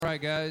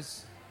right,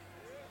 guys.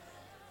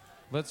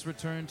 Let's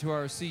return to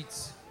our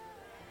seats.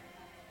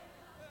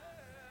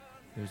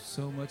 There's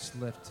so much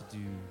left to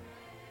do.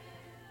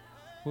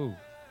 Whoa.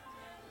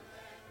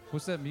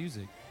 What's that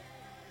music?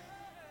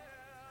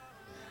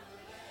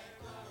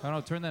 I don't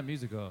know, turn that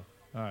music off.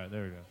 All right,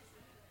 there we go.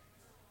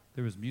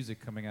 There was music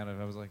coming out of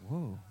it. I was like,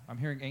 whoa, I'm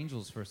hearing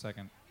angels for a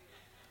second.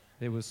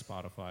 It was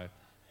Spotify.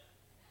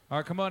 All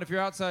right, come on, if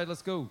you're outside,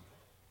 let's go.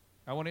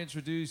 I want to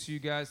introduce you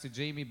guys to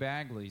Jamie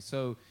Bagley.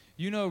 So,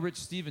 you know Rich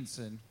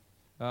Stevenson.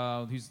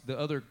 He's the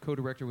other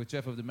co-director with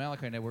Jeff of the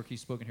Malachi Network.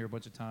 He's spoken here a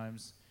bunch of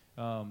times.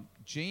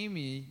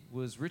 Jamie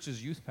was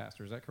Rich's youth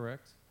pastor. Is that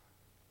correct?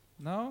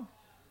 No?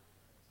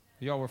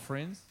 Y'all were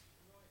friends?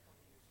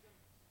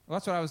 Well,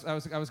 that's what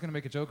I was going to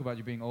make a joke about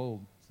you being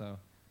old. So,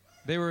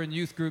 they were in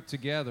youth group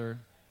together.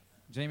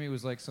 Jamie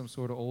was like some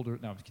sort of older.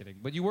 No, I'm kidding.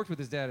 But you worked with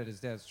his dad at his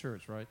dad's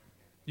church, right?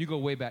 You go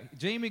way back.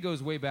 Jamie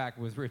goes way back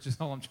with Rich. Is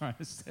all I'm trying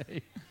to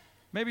say.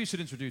 Maybe you should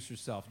introduce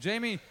yourself.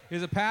 Jamie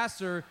is a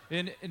pastor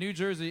in New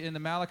Jersey in the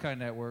Malachi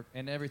Network,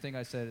 and everything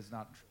I said is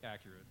not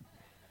accurate.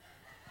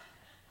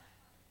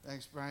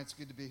 Thanks, Brian. It's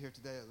good to be here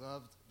today. I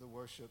loved the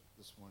worship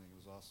this morning.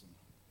 It was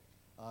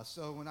awesome.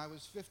 So when I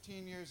was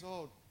 15 years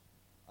old,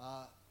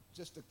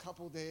 just a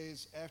couple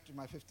days after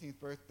my 15th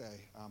birthday,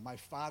 my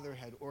father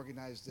had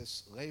organized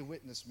this lay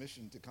witness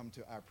mission to come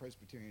to our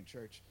Presbyterian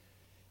church.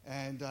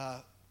 And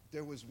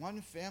there was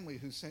one family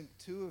who sent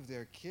two of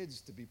their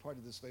kids to be part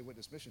of this lay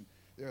witness mission.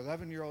 Their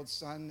 11-year-old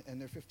son and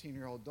their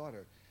 15-year-old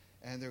daughter.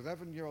 And their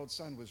 11-year-old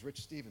son was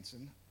Rich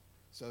Stevenson,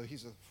 so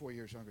he's 4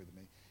 years younger than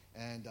me,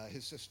 and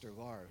his sister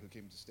Laura, who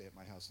came to stay at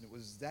my house. And it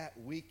was that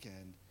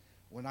weekend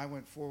when I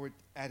went forward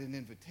at an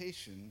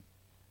invitation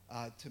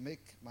to commit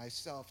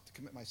myself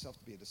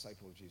to be a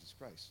disciple of Jesus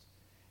Christ.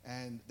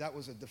 And that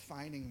was a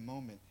defining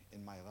moment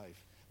in my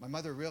life. My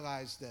mother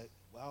realized that,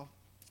 well,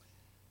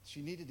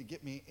 she needed to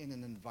get me in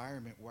an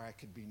environment where I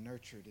could be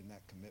nurtured in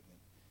that commitment.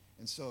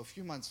 And so a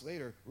few months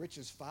later,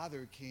 Rich's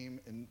father came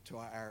into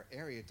our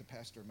area to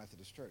pastor a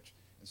Methodist church.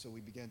 And so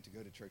we began to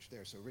go to church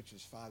there. So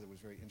Rich's father was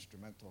very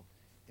instrumental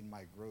in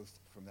my growth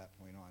from that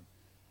point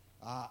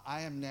on.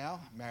 I am now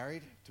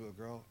married to a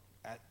girl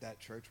at that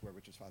church where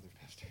Rich's father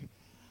pastored.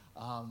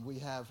 We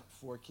have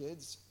 4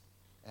 kids,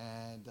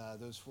 and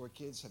those 4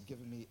 kids have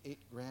given me 8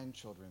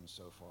 grandchildren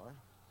so far.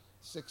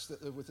 6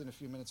 that live within a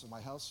few minutes of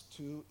my house,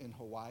 2 in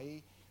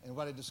Hawaii. And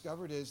what I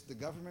discovered is the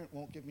government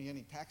won't give me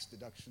any tax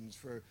deductions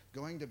for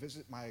going to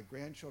visit my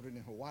grandchildren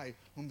in Hawaii,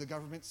 whom the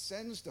government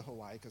sends to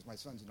Hawaii because my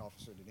son's an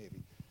officer in the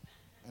Navy.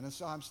 And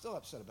so I'm still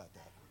upset about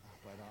that.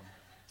 But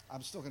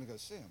I'm still going to go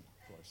see him,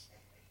 of course.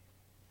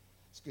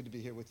 It's good to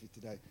be here with you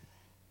today.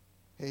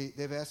 Hey,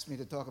 they've asked me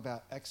to talk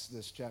about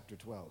Exodus chapter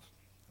 12,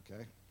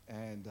 okay?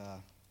 And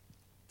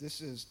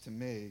this is, to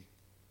me,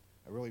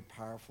 a really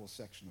powerful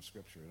section of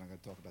Scripture, and I'm going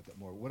to talk about that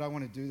more. What I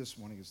want to do this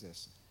morning is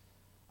this.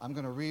 I'm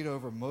going to read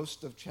over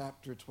most of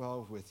chapter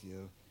 12 with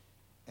you,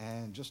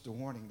 and just a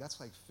warning,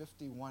 that's like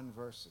 51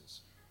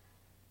 verses,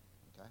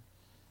 okay?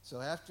 So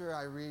after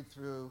I read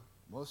through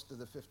most of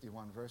the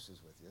 51 verses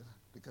with you,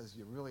 because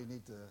you really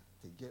need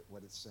to get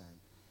what it's saying,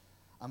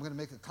 I'm going to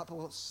make a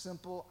couple of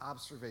simple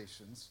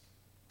observations,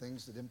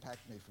 things that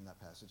impact me from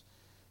that passage,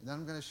 and then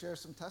I'm going to share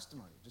some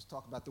testimony, just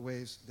talk about the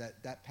ways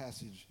that that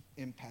passage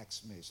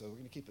impacts me. So we're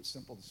going to keep it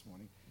simple this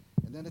morning.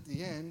 And then at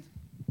the end,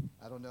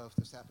 I don't know if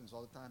this happens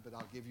all the time, but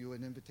I'll give you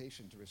an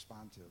invitation to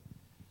respond to.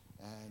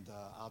 And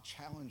I'll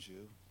challenge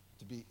you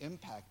to be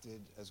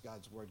impacted as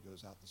God's word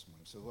goes out this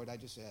morning. So Lord, I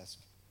just ask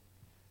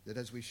that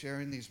as we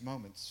share in these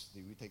moments,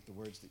 that we take the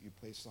words that you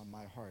place on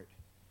my heart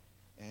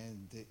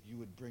and that you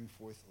would bring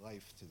forth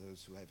life to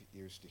those who have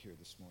ears to hear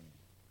this morning.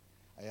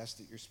 I ask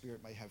that your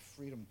spirit might have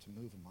freedom to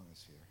move among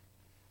us here.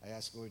 I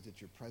ask, Lord,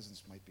 that your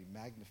presence might be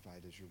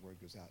magnified as your word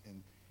goes out,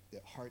 and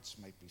that hearts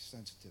might be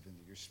sensitive, and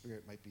that your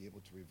spirit might be able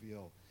to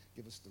reveal,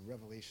 give us the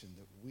revelation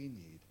that we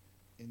need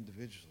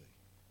individually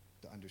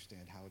to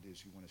understand how it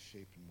is you want to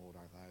shape and mold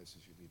our lives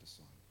as you lead us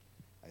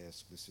on. I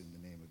ask this in the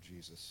name of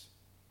Jesus,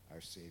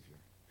 our Savior.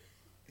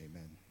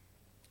 Amen.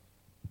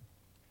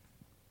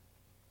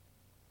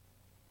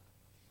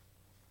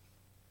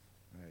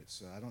 All right,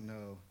 so I don't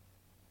know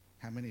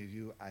how many of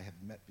you I have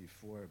met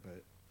before,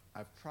 but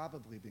I've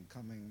probably been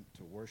coming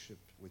to worship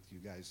with you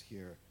guys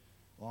here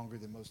longer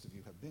than most of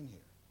you have been here.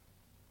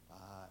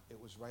 It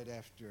was right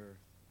after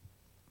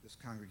this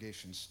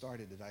congregation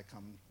started that I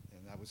come,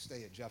 and I would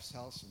stay at Jeff's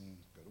house and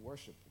go to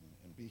worship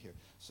and be here.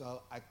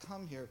 So I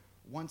come here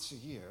once a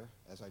year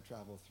as I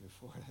travel through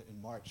Florida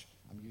in March.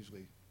 I'm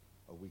usually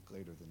a week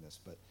later than this,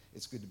 but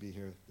it's good to be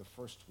here the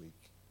first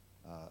week,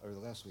 or the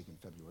last week in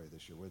February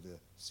this year, where the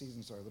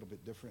seasons are a little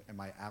bit different and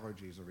my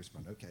allergies are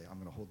responding. Okay, I'm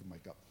going to hold the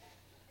mic up.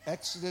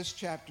 Exodus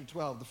chapter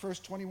 12, the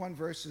first 21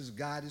 verses,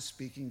 God is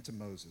speaking to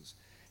Moses.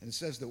 And it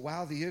says that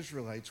while the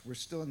Israelites were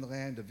still in the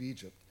land of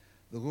Egypt,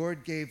 the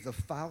Lord gave the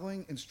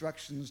following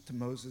instructions to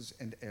Moses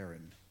and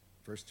Aaron.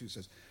 Verse 2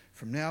 says,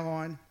 "From now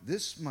on,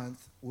 this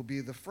month will be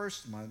the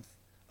first month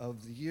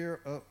of the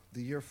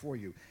year for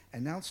you.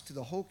 Announce to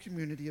the whole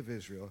community of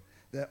Israel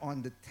that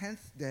on the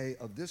 10th day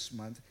of this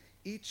month,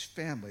 Each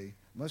family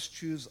must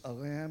choose a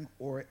lamb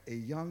or a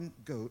young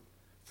goat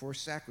for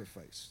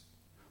sacrifice,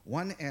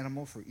 one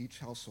animal for each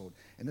household.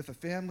 And if a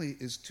family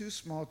is too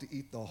small to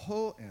eat the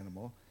whole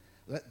animal,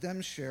 let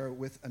them share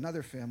with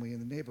another family in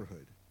the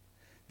neighborhood.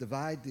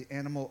 Divide the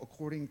animal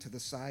according to the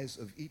size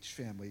of each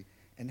family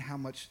and how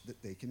much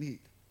that they can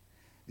eat.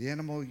 The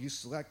animal you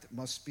select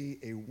must be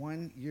a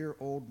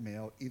 1-year-old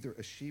male, either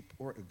a sheep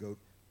or a goat,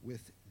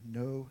 with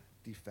no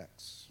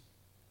defects.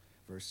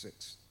 Verse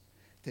 6.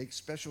 Take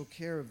special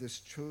care of this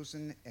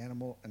chosen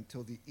animal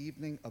until the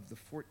evening of the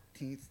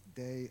 14th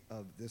day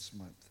of this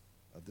month,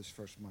 of this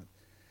first month.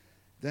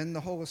 Then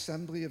the whole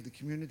assembly of the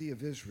community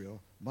of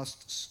Israel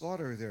must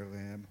slaughter their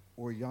lamb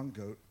or young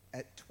goat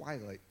at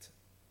twilight.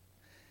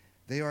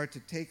 They are to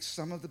take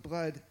some of the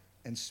blood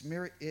and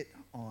smear it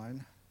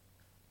on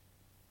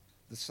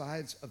the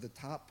sides of the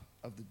top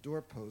of the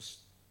doorposts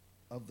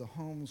of the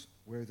homes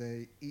where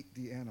they eat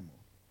the animal.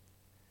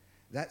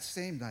 That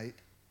same night,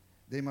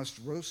 they must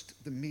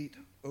roast the meat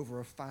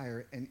over a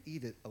fire and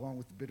eat it along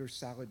with bitter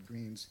salad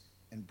greens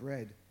and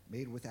bread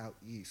made without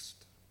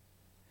yeast.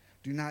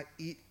 Do not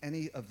eat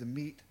any of the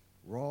meat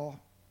raw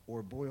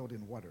or boiled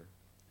in water.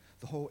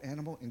 The whole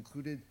animal,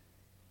 included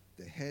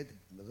the head,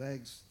 the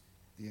legs,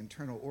 the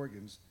internal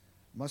organs,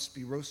 must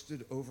be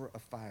roasted over a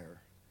fire.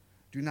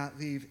 Do not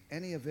leave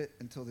any of it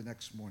until the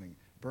next morning.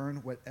 Burn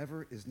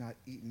whatever is not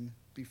eaten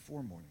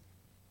before morning.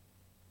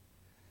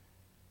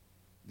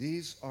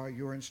 These are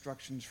your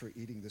instructions for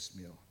eating this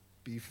meal.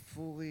 Be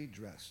fully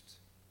dressed.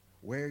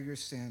 Wear your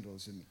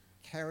sandals and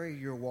carry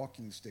your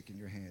walking stick in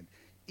your hand.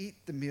 Eat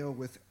the meal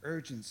with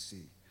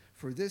urgency,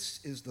 for this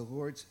is the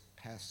Lord's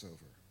Passover.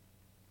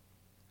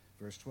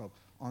 Verse 12.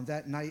 On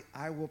that night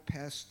I will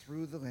pass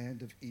through the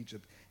land of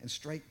Egypt and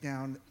strike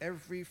down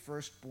every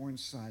firstborn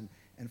son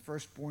and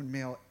firstborn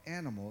male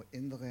animal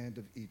in the land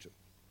of Egypt.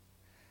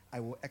 I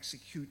will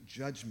execute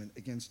judgment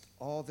against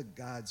all the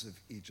gods of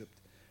Egypt,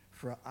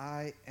 for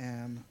I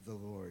am the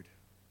Lord.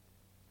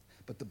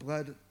 But the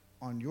blood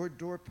on your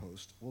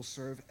doorpost will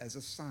serve as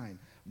a sign,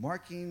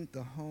 marking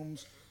the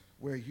homes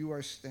where you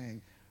are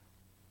staying.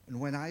 And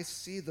when I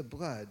see the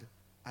blood,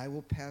 I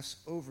will pass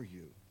over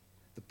you.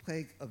 The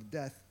plague of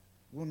death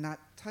will not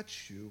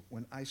touch you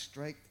when I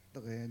strike the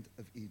land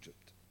of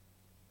Egypt.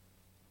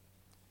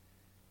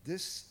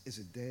 This is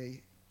a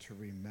day to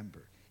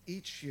remember.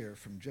 Each year,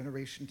 from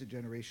generation to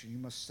generation, you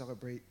must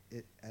celebrate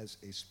it as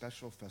a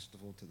special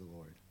festival to the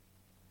Lord.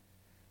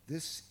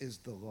 This is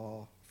the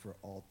law for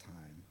all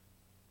time.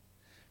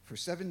 For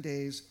 7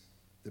 days,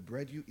 the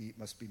bread you eat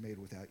must be made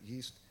without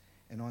yeast,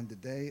 and on the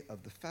day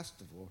of the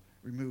festival,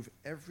 remove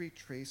every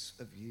trace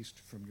of yeast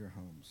from your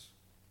homes.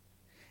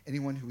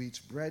 Anyone who eats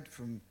bread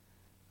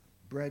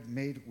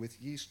made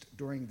with yeast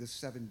during the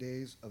 7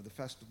 days of the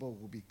festival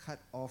will be cut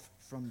off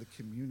from the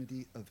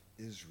community of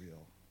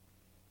Israel.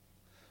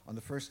 On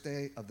the first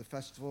day of the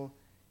festival,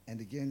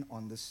 and again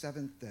on the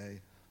 7th day,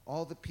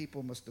 all the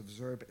people must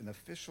observe an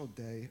official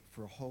day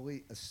for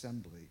holy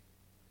assembly.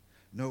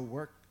 No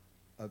work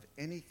of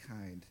any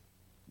kind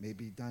may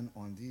be done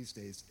on these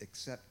days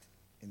except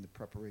in the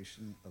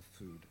preparation of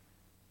food.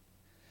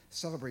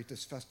 Celebrate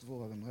this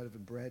festival of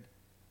unleavened bread,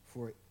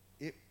 for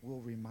it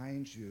will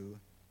remind you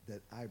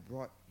that I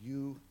brought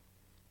you,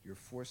 your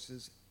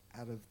forces,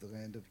 out of the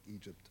land of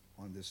Egypt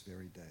on this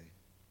very day.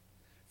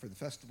 For the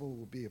festival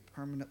will be a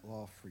permanent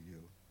law for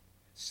you.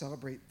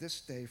 Celebrate this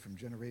day from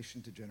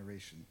generation to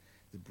generation.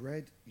 The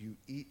bread you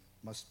eat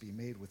must be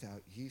made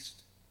without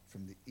yeast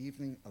from the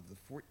evening of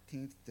the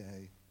 14th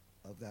day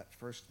of that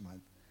first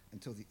month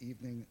until the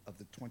evening of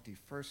the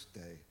 21st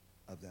day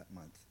of that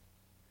month.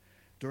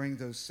 During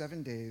those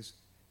 7 days,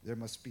 there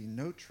must be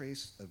no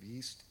trace of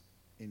yeast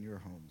in your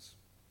homes.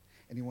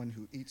 Anyone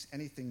who eats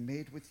anything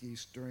made with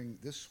yeast during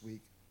this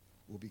week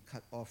will be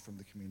cut off from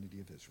the community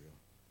of Israel.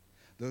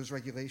 Those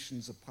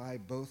regulations apply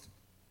both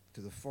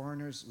to the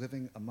foreigners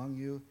living among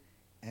you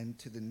and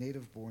to the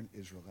native-born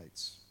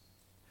Israelites.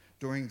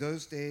 During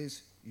those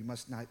days, you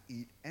must not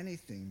eat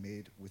anything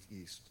made with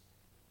yeast.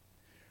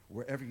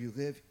 Wherever you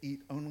live,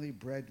 eat only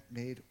bread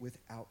made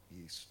without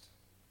yeast.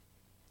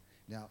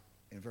 Now,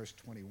 in verse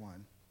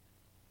 21,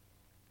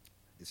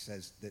 it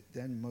says that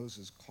then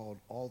Moses called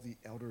all the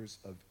elders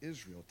of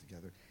Israel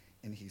together,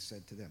 and he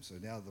said to them. So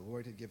now the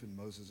Lord had given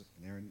Moses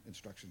and Aaron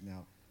instructions.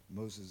 Now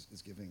Moses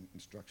is giving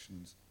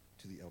instructions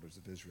to the elders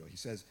of Israel. He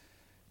says,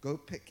 go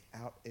pick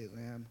out a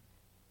lamb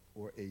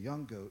or a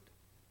young goat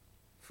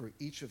for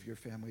each of your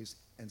families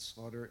and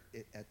slaughter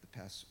it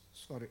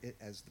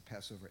as the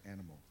Passover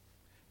animal.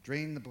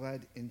 Drain the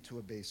blood into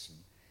a basin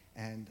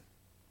and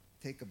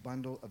take a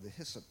bundle of the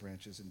hyssop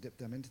branches and dip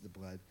them into the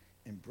blood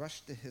and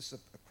brush the hyssop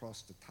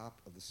across the top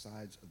of the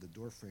sides of the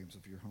door frames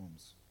of your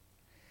homes.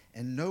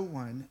 And no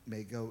one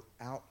may go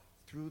out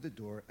through the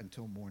door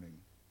until morning.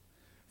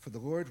 For the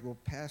Lord will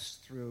pass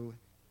through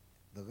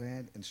the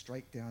land and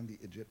strike down the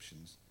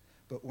Egyptians.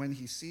 But when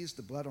he sees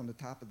the blood on the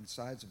top and the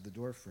sides of the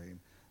door frame,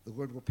 the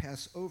Lord will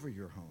pass over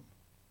your home.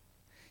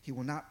 He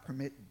will not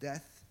permit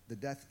the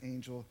death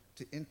angel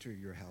to enter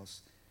your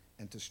house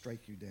and to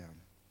strike you down.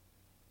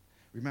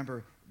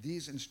 Remember,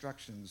 these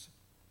instructions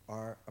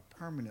are a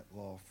permanent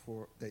law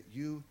for that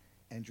you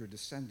and your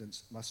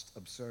descendants must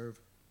observe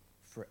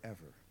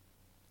forever.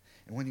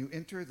 And when you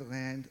enter the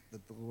land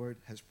that the Lord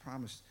has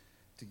promised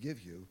to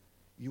give you,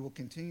 you will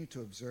continue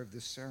to observe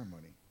this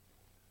ceremony.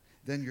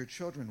 Then your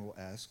children will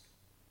ask,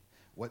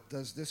 "What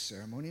does this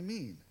ceremony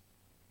mean?"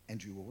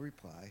 And you will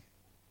reply,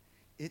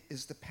 "It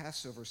is the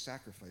Passover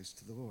sacrifice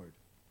to the Lord.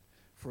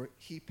 For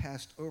he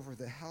passed over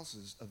the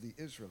houses of the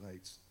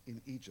Israelites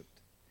in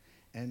Egypt.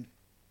 And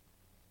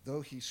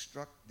though he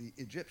struck the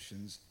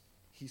Egyptians,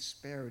 he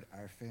spared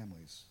our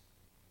families."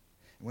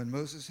 And when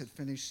Moses had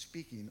finished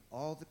speaking,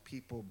 all the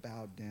people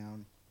bowed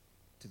down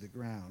to the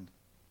ground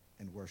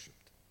and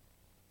worshipped.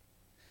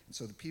 And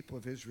so the people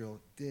of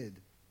Israel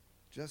did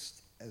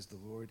just as the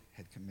Lord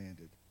had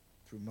commanded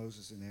through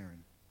Moses and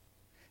Aaron.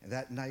 And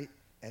that night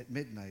at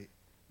midnight,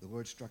 the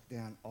Lord struck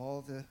down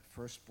all the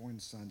firstborn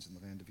sons in the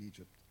land of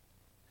Egypt,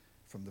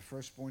 from the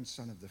firstborn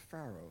son of the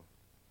Pharaoh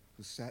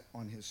who sat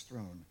on his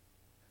throne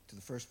to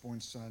the firstborn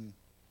son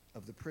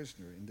of the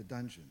prisoner in the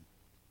dungeon.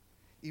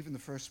 Even the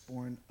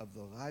firstborn of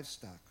the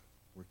livestock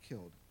were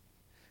killed.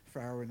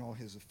 Pharaoh and all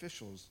his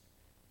officials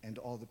and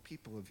all the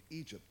people of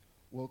Egypt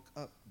woke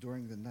up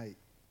during the night,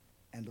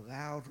 and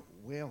loud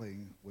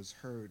wailing was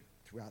heard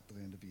throughout the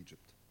land of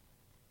Egypt.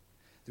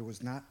 There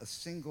was not a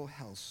single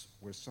house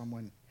where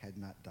someone had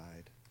not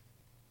died.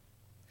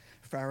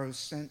 Pharaoh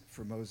sent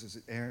for Moses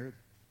and Aaron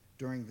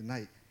during the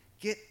night.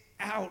 "Get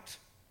out,"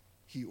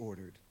 he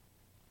ordered.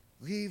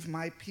 "Leave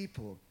my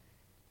people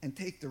and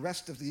take the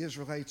rest of the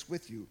Israelites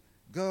with you.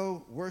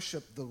 Go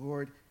worship the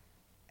Lord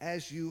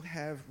as you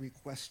have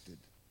requested.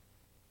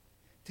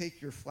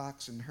 Take your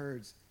flocks and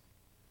herds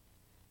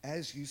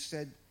as you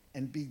said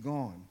and be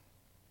gone.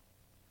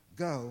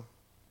 Go,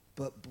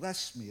 but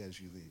bless me as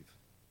you leave."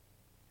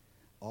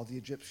 All the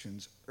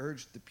Egyptians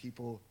urged the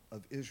people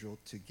of Israel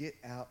to get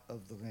out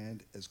of the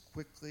land as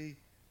quickly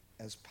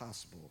as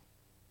possible,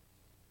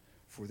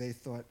 for they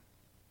thought,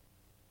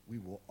 "We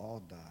will all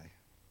die."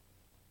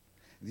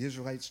 And the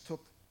Israelites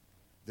took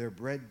their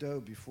bread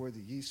dough before the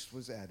yeast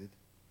was added.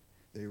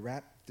 They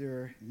wrapped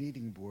their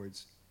kneading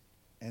boards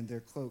and their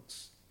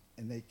cloaks,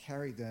 and they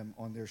carried them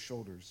on their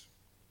shoulders.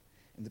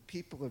 And the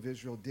people of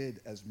Israel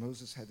did as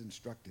Moses had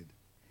instructed,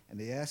 and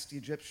they asked the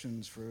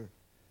Egyptians for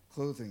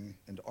clothing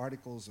and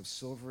articles of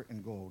silver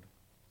and gold.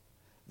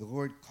 The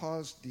Lord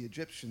caused the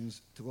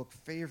Egyptians to look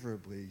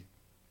favorably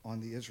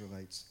on the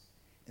Israelites,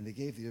 and they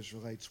gave the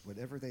Israelites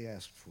whatever they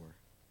asked for.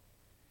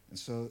 And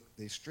so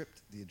they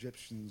stripped the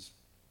Egyptians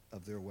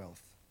of their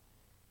wealth.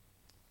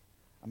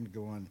 I'm going to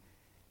go on,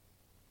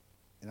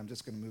 and I'm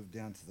just going to move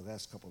down to the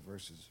last couple of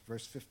verses.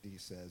 Verse 50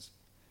 says,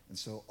 "And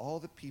so all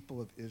the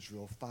people of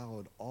Israel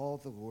followed all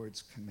the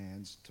Lord's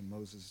commands to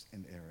Moses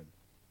and Aaron.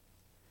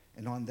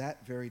 And on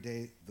that very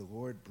day, the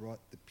Lord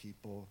brought the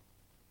people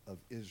of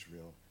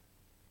Israel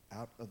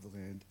out of the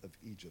land of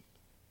Egypt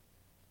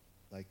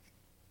like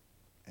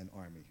an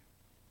army."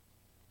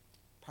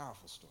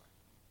 Powerful story.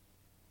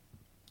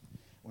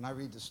 When I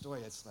read the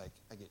story, it's like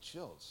I get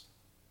chills.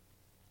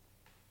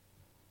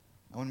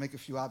 I want to make a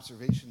few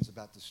observations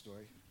about this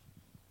story.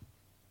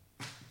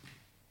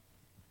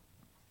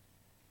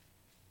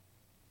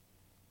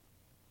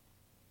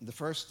 The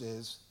first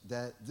is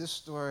that this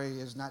story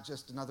is not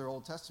just another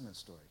Old Testament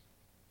story.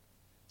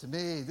 To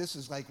me, this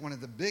is like one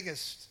of the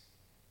biggest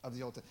of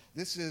the Old Testament.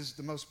 This is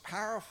the most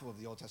powerful of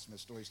the Old Testament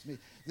stories to me.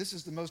 This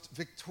is the most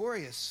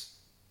victorious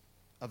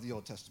of the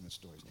Old Testament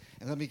stories.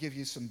 And let me give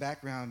you some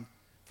background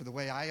for the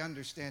way I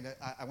understand it.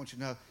 I want you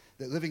to know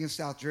that living in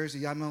South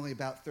Jersey, I'm only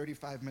about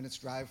 35 minutes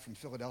drive from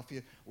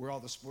Philadelphia, where all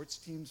the sports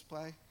teams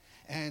play.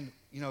 And,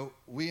 you know,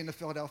 we in the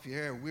Philadelphia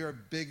area, we're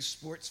big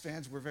sports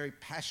fans. We're very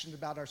passionate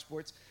about our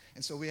sports.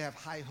 And so we have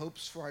high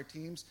hopes for our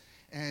teams.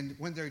 And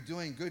when they're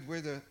doing good,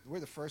 we're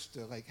the first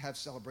to, like, have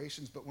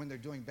celebrations. But when they're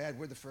doing bad,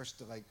 we're the first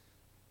to, like,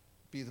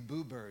 be the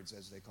boo birds,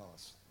 as they call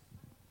us.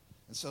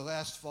 And so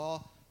last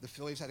fall, the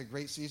Phillies had a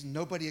great season.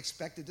 Nobody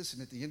expected this.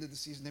 And at the end of the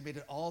season, they made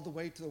it all the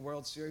way to the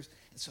World Series.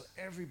 And so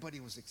everybody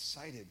was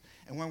excited.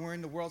 And when we're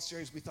in the World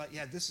Series, we thought,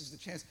 yeah, this is the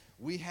chance.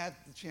 We had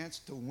the chance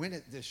to win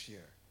it this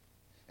year.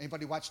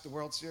 Anybody watch the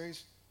World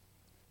Series?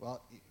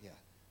 Well, yeah.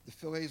 The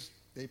Phillies,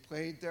 they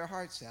played their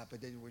hearts out,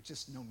 but they were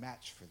just no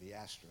match for the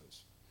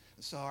Astros.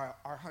 And so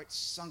our hearts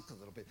sunk a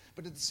little bit.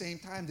 But at the same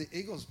time, the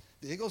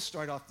Eagles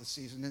start off the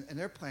season, and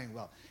they're playing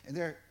well. And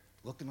they're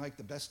looking like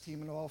the best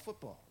team in all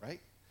football, right?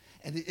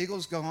 And the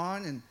Eagles go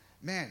on, and,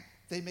 man,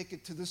 they make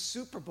it to the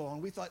Super Bowl.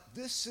 And we thought,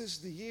 this is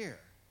the year.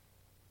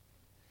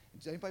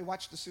 Did anybody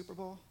watch the Super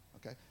Bowl?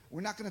 Okay.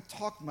 We're not going to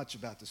talk much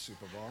about the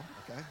Super Bowl,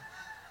 okay?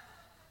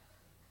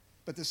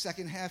 But the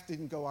second half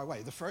didn't go our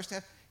way. The first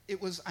half,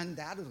 it was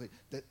undoubtedly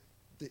that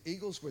the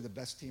Eagles were the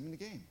best team in the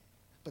game.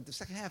 But the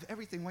second half,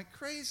 everything went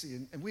crazy.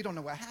 And we don't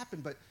know what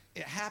happened, but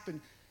it happened,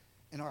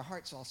 and our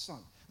hearts all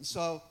sunk. And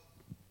so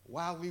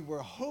while we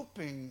were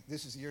hoping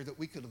this is the year that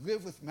we could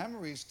live with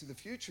memories to the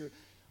future,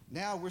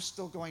 now we're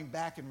still going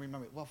back and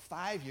remembering, well,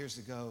 5 years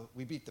ago,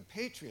 we beat the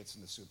Patriots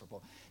in the Super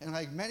Bowl. And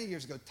like many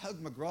years ago,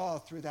 Tug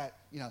McGraw threw that,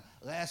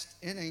 last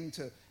inning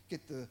to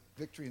get the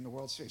victory in the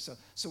World Series.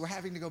 So we're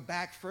having to go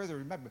back further,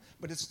 remember.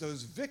 But it's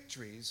those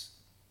victories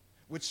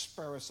which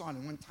spur us on.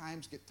 And when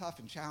times get tough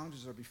and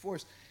challenges are before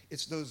us,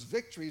 it's those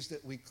victories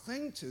that we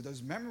cling to,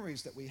 those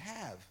memories that we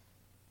have.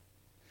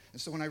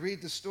 And so when I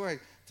read this story,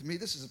 to me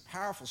this is a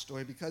powerful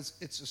story because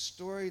it's a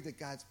story that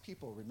God's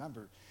people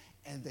remember,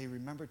 and they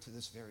remember to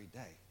this very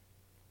day.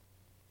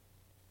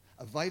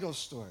 A vital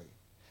story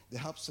that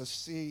helps us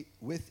see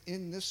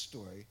within this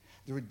story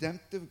the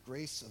redemptive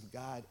grace of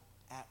God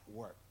at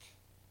work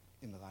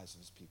in the lives of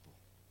his people.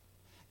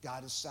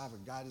 God is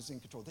sovereign. God is in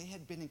control. They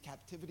had been in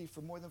captivity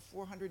for more than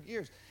 400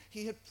 years.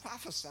 He had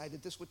prophesied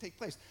that this would take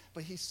place,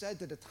 but he said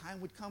that a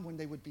time would come when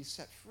they would be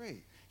set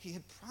free. He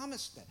had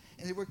promised that,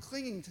 and they were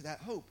clinging to that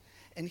hope.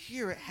 And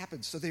here it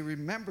happened. So they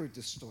remembered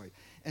this story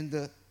and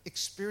the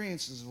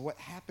experiences of what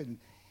happened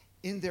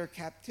in their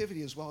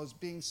captivity, as well as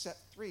being set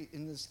free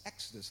in this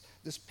Exodus,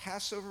 this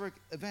Passover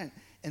event,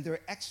 and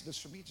their exodus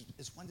from Egypt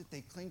is one that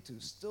they cling to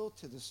still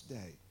to this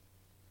day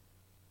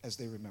as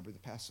they remember the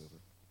Passover.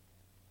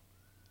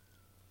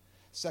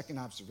 Second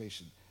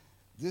observation,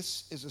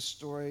 this is a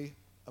story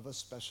of a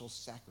special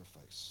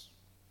sacrifice.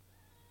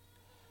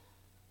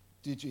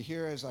 Did you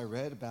hear as I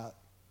read about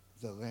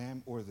the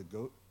lamb or the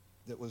goat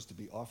that was to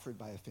be offered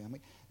by a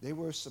family? They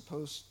were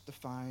supposed to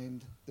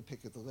find the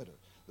pick of the litter,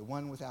 the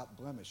one without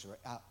blemish or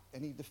without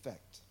any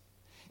defect.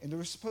 And they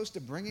were supposed to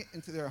bring it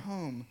into their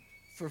home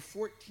for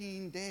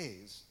 14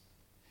 days.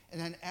 And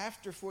then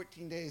after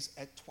 14 days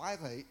at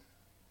twilight,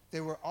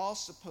 they were all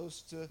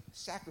supposed to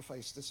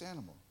sacrifice this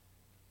animal.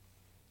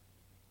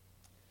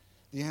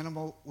 The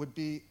animal would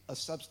be a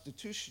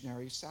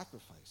substitutionary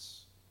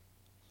sacrifice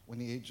when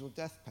the angel of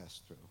death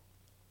passed through.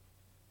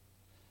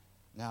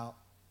 Now,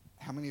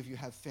 how many of you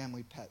have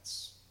family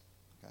pets?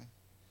 Okay?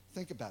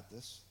 Think about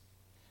this.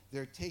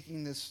 They're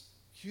taking this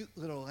cute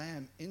little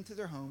lamb into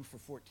their home for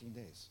 14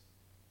 days.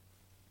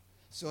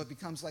 So it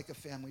becomes like a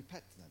family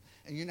pet to them.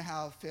 And you know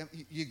how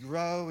you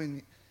grow,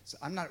 and so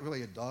I'm not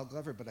really a dog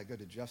lover, but I go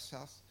to Jeff's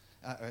house.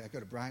 I go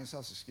to Brian's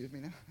house, excuse me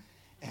now.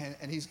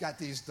 And he's got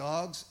these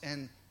dogs,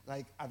 and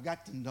like I've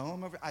got to know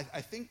them. I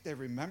think they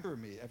remember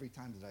me every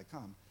time that I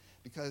come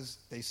because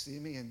they see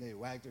me and they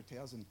wag their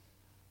tails. And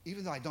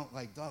even though I don't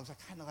like dogs, I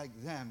kind of like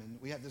them, and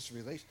we have this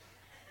relation.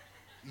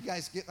 You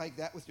guys get like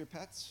that with your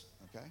pets?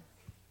 Okay?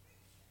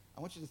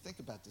 I want you to think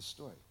about this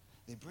story.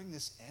 They bring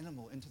this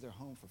animal into their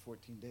home for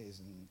 14 days,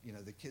 and you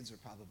know the kids are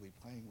probably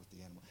playing with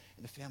the animal,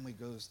 and the family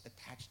goes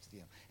attached to the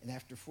animal. And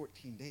after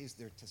 14 days,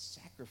 they're to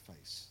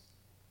sacrifice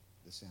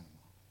this animal.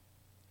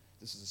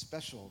 This is a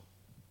special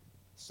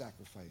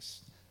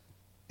sacrifice,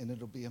 and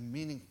it'll be a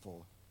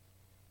meaningful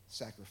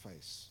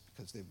sacrifice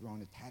because they've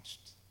grown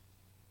attached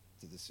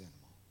to this animal.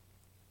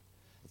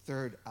 The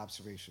third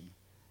observation,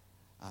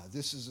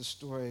 this is a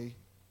story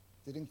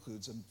that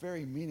includes a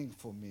very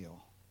meaningful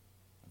meal,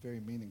 a very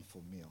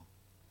meaningful meal.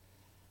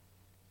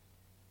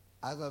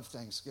 I love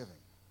Thanksgiving.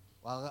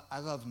 Well, I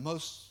love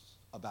most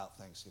about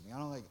Thanksgiving. I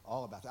don't like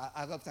all about it.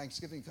 I love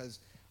Thanksgiving because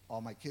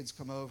all my kids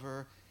come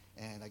over,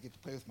 and I get to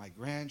play with my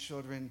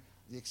grandchildren.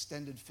 The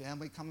extended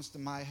family comes to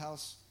my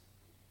house,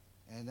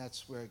 and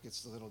that's where it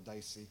gets a little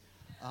dicey.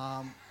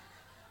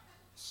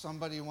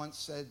 Somebody once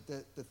said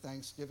that the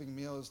Thanksgiving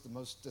meal is the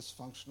most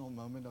dysfunctional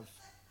moment of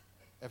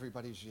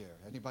everybody's year.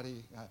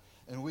 Anybody?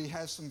 And we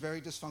have some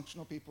very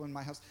dysfunctional people in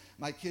my house.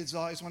 My kids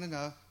always want to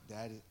know,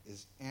 Dad,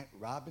 is Aunt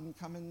Robin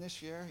coming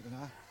this year? You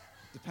know,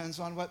 depends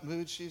on what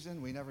mood she's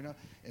in. We never know.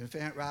 And if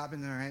Aunt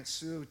Robin and Aunt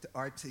Sue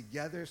are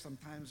together,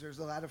 sometimes there's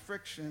a lot of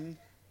friction.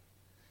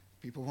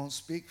 People won't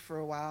speak for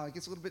a while. It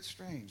gets a little bit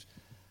strange.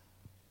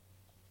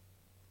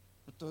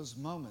 But those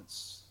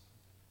moments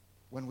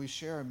when we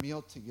share a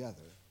meal together,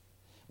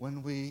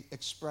 when we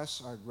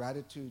express our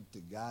gratitude to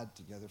God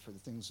together for the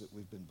things that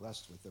we've been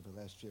blessed with over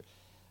the last year,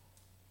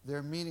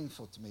 they're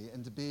meaningful to me.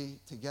 And to be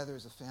together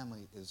as a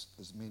family is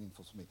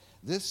meaningful to me.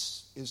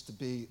 This is to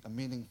be a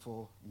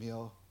meaningful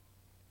meal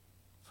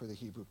for the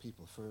Hebrew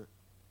people, for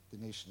the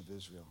nation of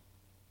Israel.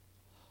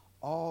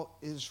 All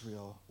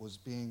Israel was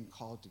being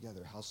called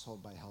together,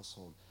 household by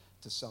household,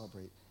 to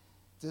celebrate.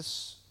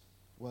 This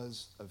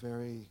was a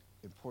very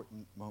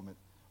important moment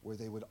where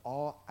they would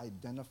all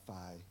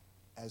identify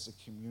as a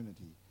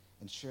community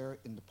and share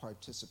in the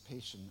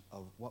participation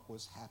of what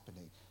was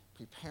happening,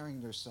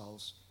 preparing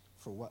themselves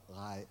for what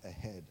lie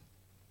ahead.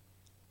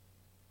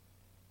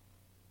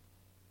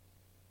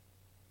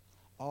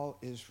 All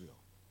Israel.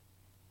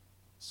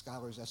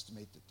 Scholars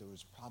estimate that there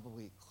was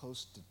probably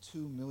close to 2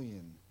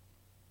 million.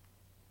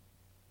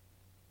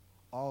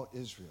 All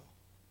Israel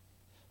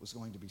was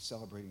going to be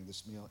celebrating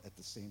this meal at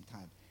the same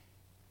time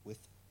with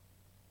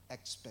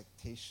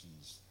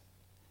expectations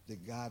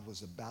that God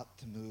was about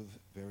to move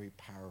very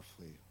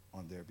powerfully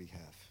on their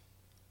behalf.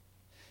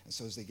 And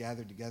so as they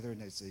gathered together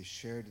and as they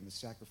shared in the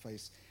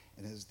sacrifice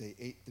and as they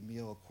ate the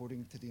meal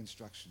according to the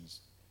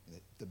instructions,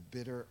 the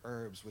bitter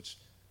herbs which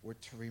were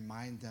to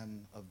remind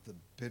them of the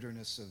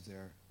bitterness of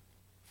their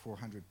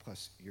 400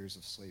 plus years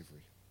of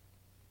slavery,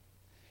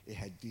 it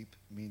had deep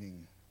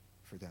meaning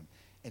for them,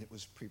 and it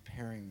was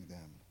preparing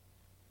them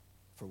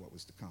for what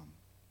was to come.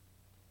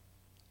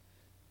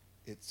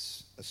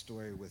 it's a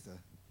story with a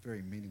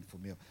very meaningful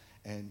meal.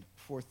 And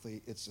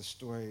fourthly, it's a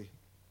story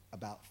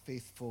about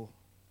faithful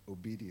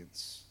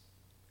obedience.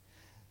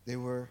 They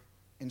were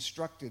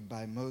instructed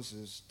by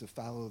Moses to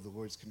follow the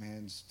Lord's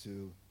commands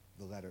to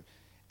the letter.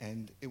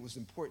 And it was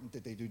important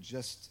that they do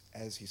just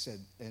as he said.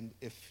 And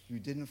if you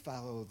didn't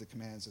follow the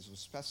commands as was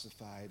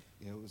specified,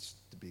 it was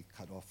to be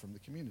cut off from the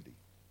community.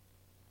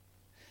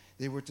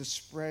 They were to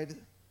spread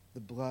the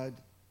blood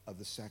of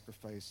the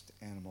sacrificed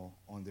animal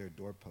on their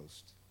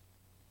doorpost,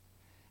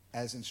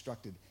 as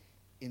instructed,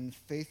 in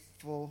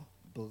faithful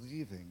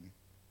believing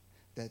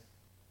that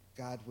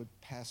God would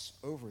pass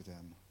over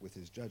them with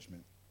his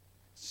judgment,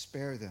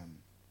 spare them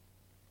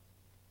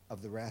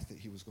of the wrath that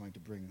he was going to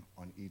bring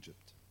on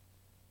Egypt.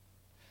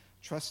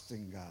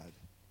 Trusting God,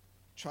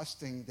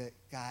 trusting that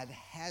God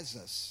has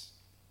us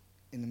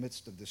in the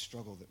midst of this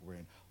struggle that we're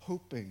in,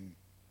 hoping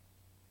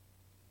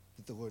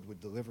that the Lord would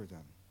deliver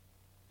them,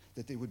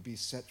 that they would be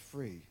set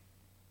free,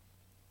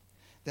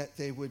 that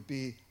they would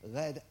be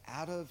led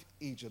out of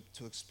Egypt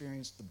to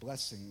experience the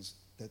blessings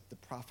that the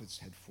prophets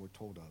had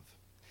foretold of.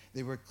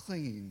 They were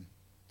clinging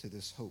to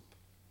this hope.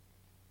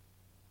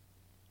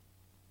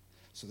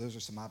 So those are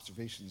some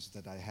observations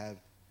that I have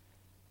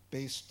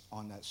based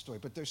on that story.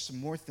 But there's some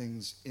more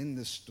things in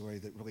this story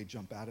that really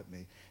jump out at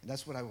me, and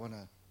that's what I want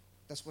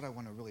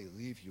to really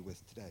leave you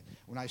with today.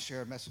 When I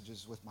share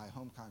messages with my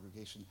home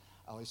congregation,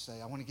 I always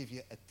say, I want to give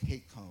you a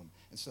take-home.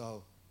 And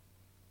so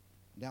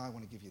now I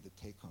want to give you the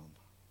take-home.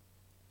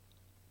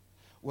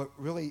 What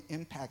really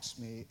impacts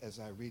me as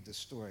I read the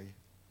story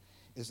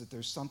is that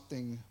there's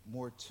something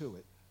more to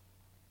it.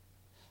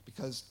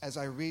 Because as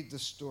I read the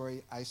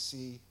story, I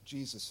see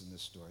Jesus in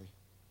this story.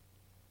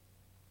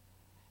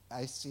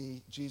 I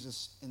see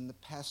Jesus in the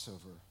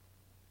Passover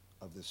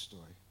of this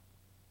story.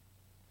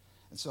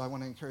 And so I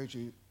want to encourage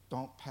you,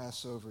 don't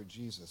pass over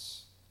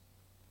Jesus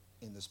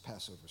in this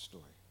Passover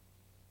story.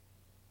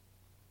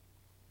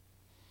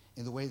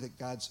 In the way that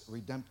God's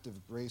redemptive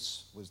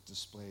grace was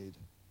displayed,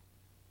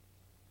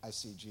 I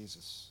see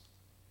Jesus.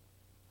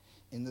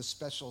 In the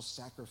special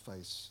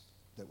sacrifice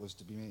that was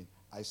to be made,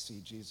 I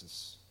see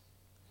Jesus.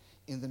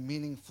 In the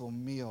meaningful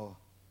meal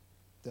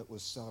that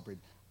was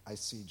celebrated, I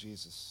see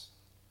Jesus.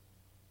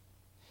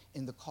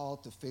 In the call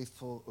to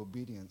faithful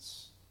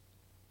obedience,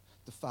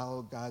 to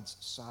follow God's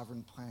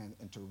sovereign plan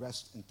and to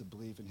rest and to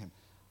believe in him,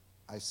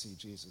 I see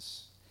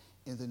Jesus.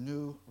 In the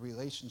new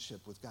relationship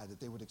with God that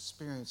they would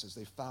experience as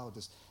they followed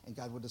this, and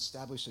God would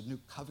establish a new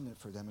covenant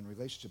for them in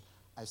relationship,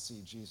 I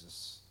see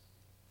Jesus.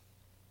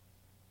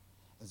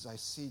 As I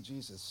see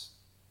Jesus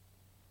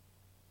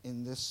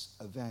in this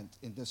event,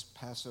 in this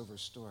Passover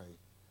story,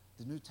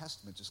 the New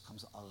Testament just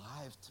comes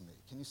alive to me.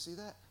 Can you see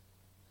that?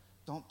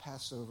 Don't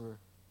pass over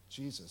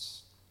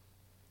Jesus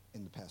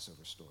in the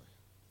Passover story.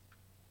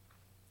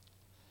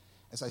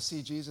 As I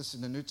see Jesus in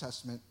the New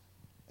Testament,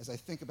 as I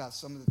think about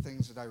some of the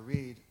things that I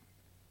read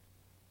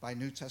by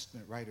New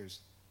Testament writers,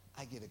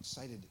 I get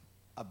excited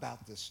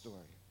about this story.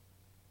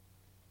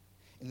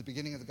 In the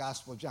beginning of the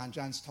Gospel of John,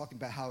 John's talking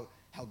about how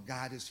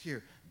God is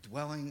here,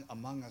 dwelling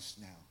among us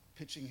now,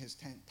 pitching his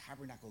tent,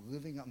 tabernacle,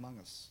 living among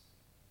us.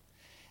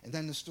 And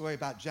then the story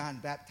about John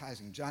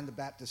baptizing, John the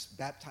Baptist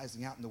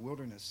baptizing out in the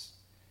wilderness.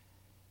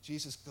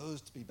 Jesus goes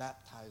to be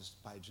baptized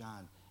by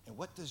John. And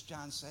what does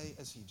John say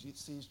as he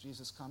sees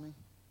Jesus coming?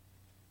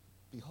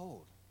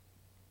 Behold,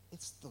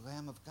 it's the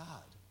Lamb of God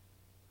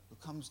who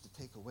comes to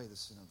take away the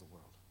sin of the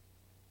world.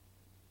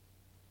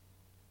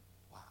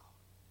 Wow.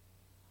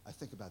 I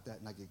think about that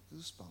and I get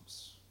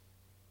goosebumps.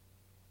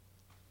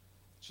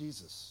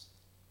 Jesus,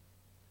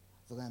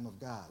 the Lamb of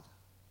God,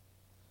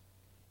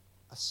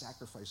 a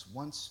sacrifice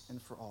once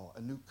and for all,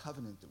 a new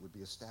covenant that would be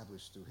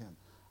established through him,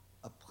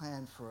 a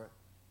plan for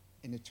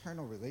an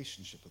eternal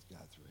relationship with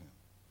God through him.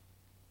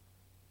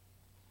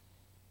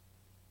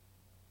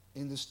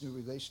 In this new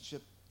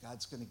relationship,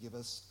 God's going to give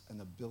us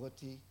an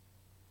ability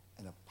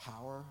and a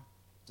power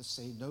to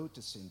say no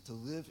to sin, to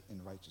live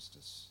in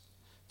righteousness,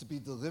 to be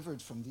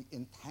delivered from the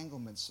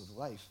entanglements of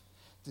life,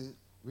 to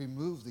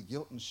remove the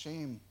guilt and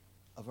shame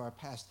of our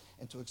past,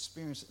 and to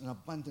experience an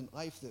abundant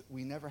life that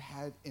we never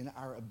had in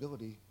our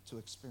ability to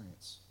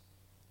experience.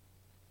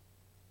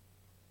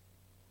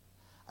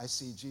 I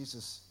see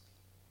Jesus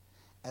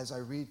as I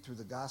read through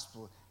the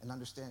gospel and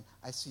understand,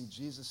 I see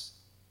Jesus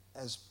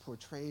as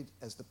portrayed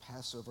as the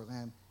Passover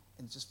lamb,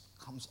 and it just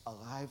comes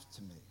alive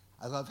to me.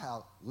 I love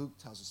how Luke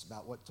tells us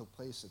about what took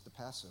place at the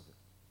Passover.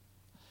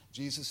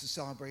 Jesus is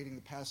celebrating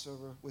the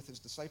Passover with his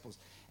disciples,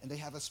 and they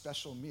have a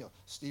special meal.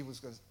 Steve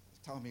was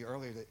telling me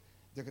earlier that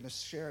they're going to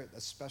share a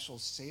special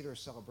Seder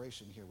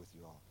celebration here with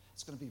you all.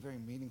 It's going to be very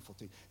meaningful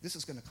to you. This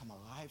is going to come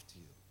alive to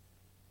you.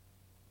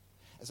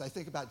 As I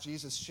think about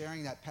Jesus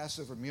sharing that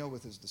Passover meal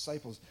with his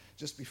disciples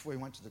just before he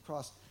went to the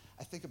cross,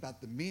 I think about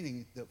the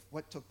meaning of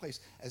what took place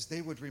as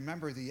they would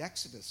remember the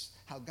Exodus,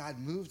 how God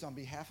moved on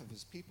behalf of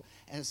his people,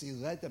 and as he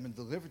led them and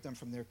delivered them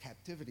from their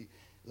captivity,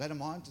 led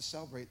them on to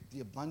celebrate the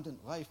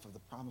abundant life of the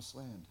promised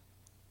land.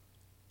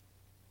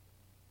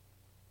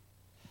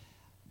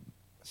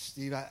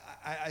 Steve,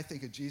 I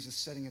think of Jesus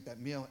sitting at that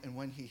meal, and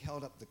when he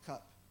held up the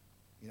cup,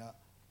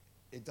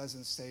 it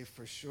doesn't say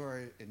for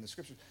sure in the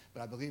scriptures,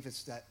 but I believe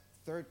it's that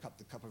third cup,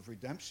 the cup of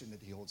redemption,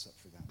 that he holds up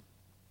for them.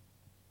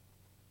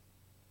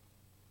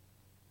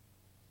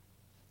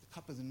 The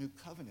cup of the new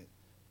covenant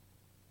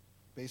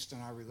based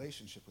on our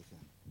relationship with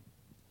him.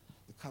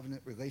 The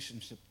covenant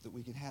relationship that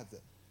we can have,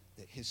 that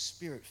his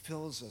Spirit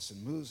fills us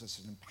and moves us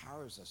and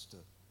empowers us to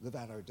live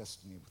out our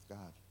destiny with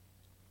God.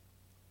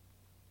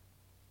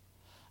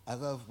 I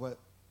love what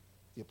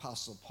the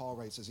Apostle Paul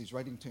writes as he's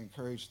writing to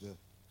encourage the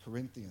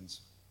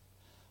Corinthians.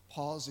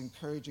 Paul's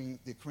encouraging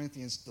the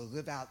Corinthians to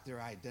live out their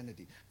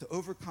identity, to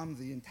overcome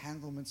the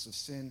entanglements of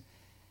sin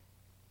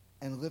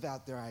and live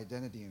out their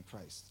identity in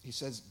Christ. He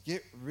says,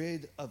 get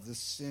rid of the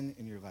sin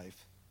in your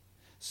life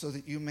so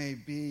that you may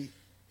be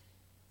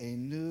a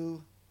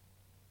new...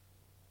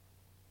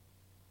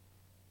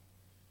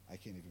 I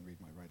can't even read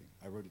my writing.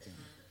 I wrote it down.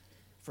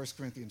 1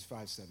 Corinthians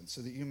 5:7.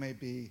 So that you may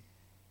be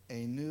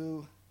a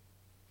new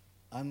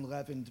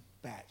unleavened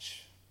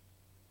batch.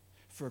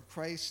 For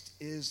Christ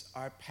is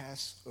our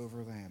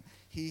Passover lamb.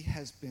 He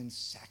has been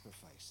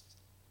sacrificed.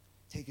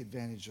 Take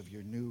advantage of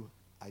your new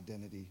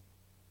identity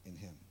in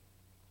him.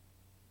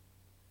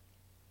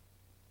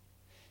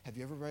 Have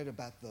you ever read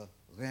about the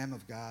Lamb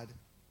of God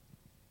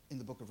in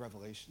the book of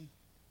Revelation?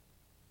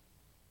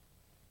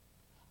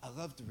 I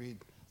love to read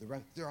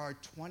there are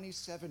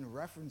 27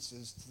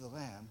 references to the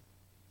Lamb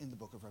in the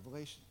book of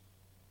Revelation.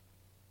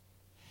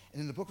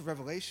 And in the book of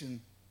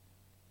Revelation,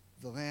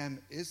 the Lamb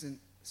isn't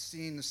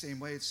seen the same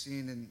way it's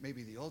seen in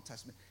maybe the Old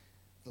Testament.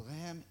 The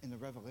Lamb in the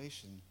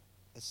Revelation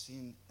is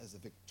seen as a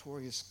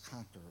victorious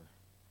conqueror.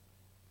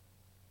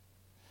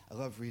 I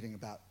love reading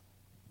about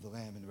the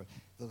Lamb.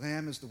 The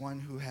Lamb is the one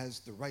who has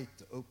the right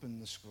to open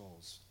the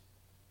scrolls.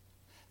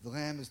 The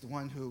Lamb is the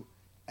one who,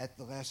 at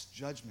the last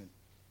judgment,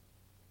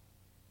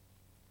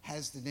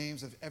 has the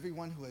names of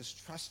everyone who has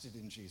trusted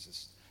in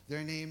Jesus.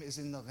 Their name is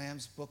in the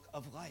Lamb's book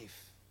of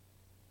life.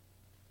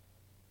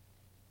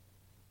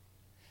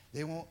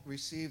 They won't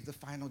receive the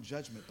final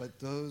judgment, but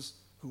those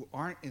who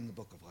aren't in the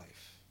book of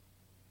life,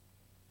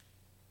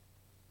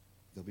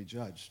 they'll be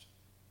judged.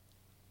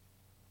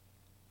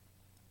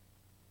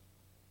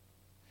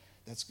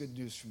 That's good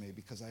news for me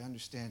because I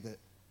understand that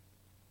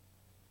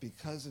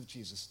because of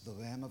Jesus, the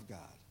Lamb of God,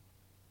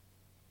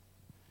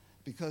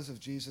 because of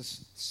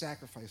Jesus'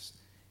 sacrifice,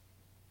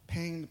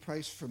 paying the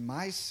price for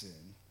my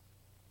sin,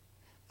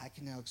 I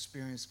can now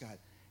experience God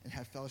and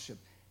have fellowship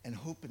and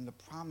hope in the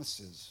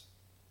promises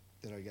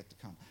that are yet to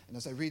come. And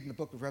as I read in the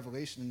book of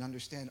Revelation and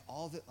understand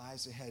all that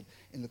lies ahead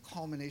in the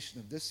culmination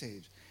of this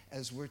age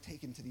as we're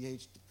taken to the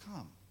age to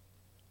come,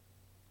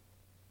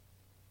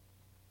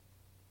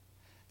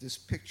 this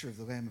picture of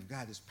the Lamb of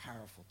God is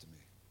powerful to me.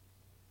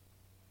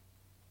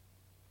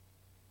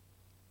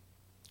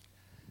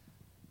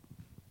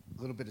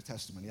 A little bit of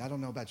testimony. I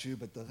don't know about you,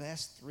 but the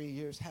last 3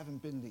 years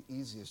haven't been the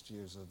easiest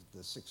years of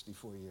the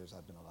 64 years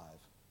I've been alive.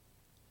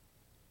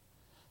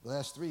 The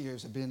last 3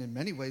 years have been, in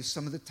many ways,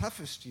 some of the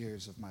toughest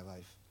years of my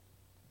life.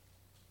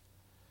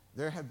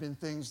 There have been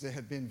things that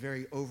have been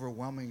very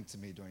overwhelming to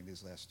me during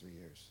these last 3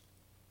 years.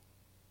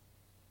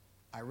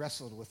 I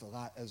wrestled with a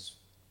lot as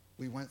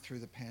we went through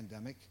the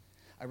pandemic.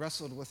 I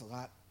wrestled with a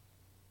lot,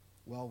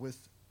 with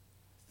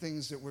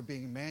things that were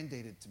being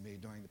mandated to me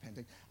during the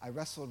pandemic. I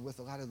wrestled with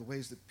a lot of the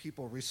ways that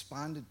people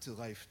responded to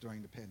life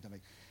during the pandemic.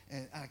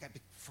 And I got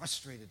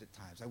frustrated at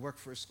times. I worked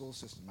for a school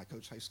system. I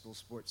coach high school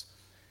sports.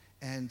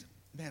 And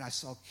man, I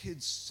saw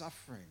kids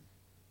suffering,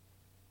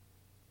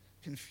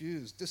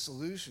 confused,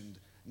 disillusioned,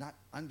 not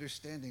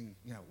understanding,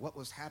 what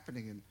was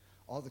happening and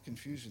all the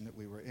confusion that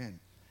we were in.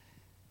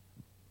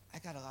 I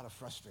got a lot of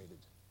frustrated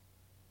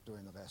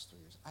during the last 3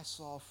 years. I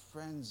saw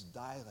friends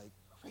die like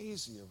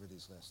crazy over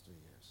these last 3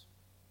 years.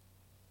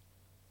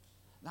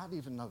 Not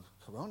even of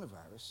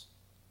coronavirus.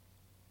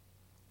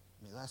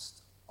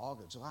 Last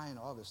August, July and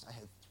August, I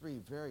had 3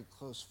 very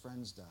close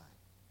friends die.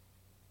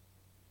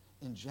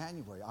 In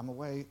January, I'm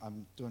away,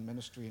 I'm doing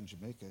ministry in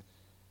Jamaica.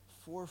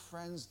 4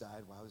 friends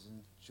died while I was in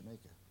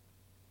Jamaica.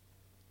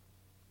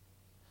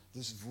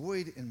 This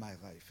void in my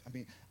life.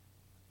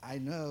 I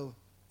know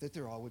that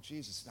they're all with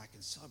Jesus, and I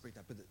can celebrate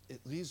that, but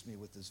it leaves me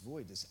with this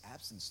void, this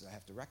absence that I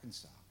have to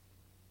reconcile.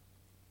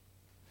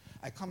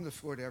 I come to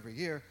Florida every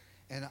year,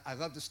 and I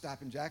love to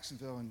stop in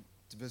Jacksonville and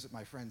to visit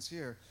my friends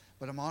here,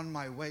 but I'm on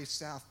my way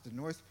south to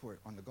Northport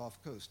on the Gulf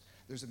Coast.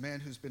 There's a man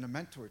who's been a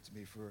mentor to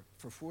me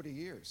for 40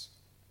 years.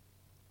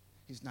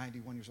 He's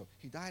 91 years old.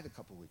 He died a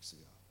couple weeks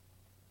ago.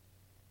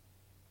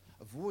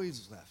 A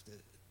void's left,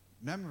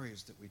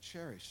 memories that we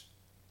cherish.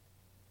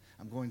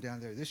 I'm going down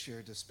there this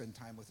year to spend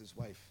time with his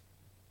wife.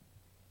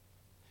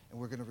 And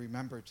we're going to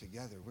remember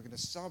together. We're going to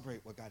celebrate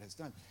what God has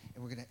done.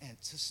 And we're going to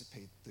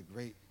anticipate the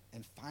great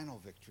and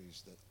final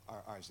victories that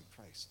are ours in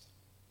Christ.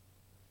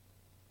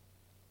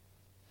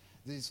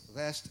 These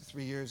last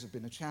 3 years have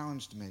been a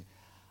challenge to me.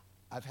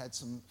 I've had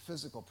some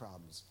physical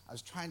problems. I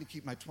was trying to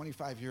keep my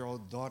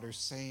 25-year-old daughter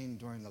sane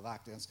during the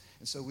lockdowns.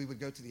 And so we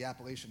would go to the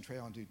Appalachian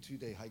Trail and do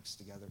 2-day hikes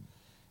together.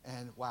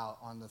 And wow,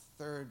 on the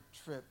 3rd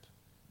trip,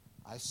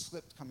 I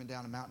slipped coming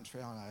down a mountain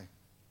trail and I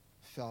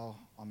fell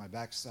on my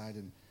backside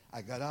and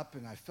I got up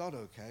and I felt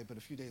okay, but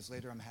a few days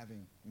later I'm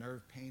having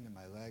nerve pain in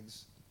my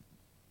legs.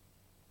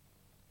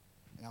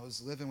 And I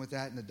was living with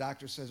that, and the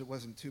doctor says it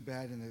wasn't too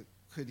bad and it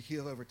could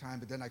heal over time,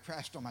 but then I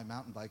crashed on my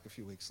mountain bike a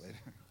few weeks later.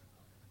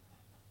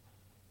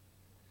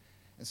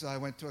 And so I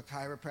went to a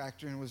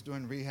chiropractor and was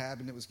doing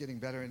rehab, and it was getting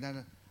better, and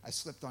then I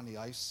slipped on the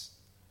ice,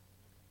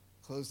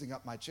 closing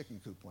up my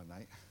chicken coop one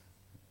night.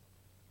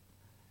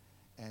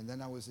 And then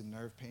I was in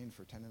nerve pain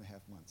for 10 and a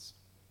half months.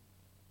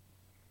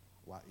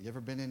 Wow. You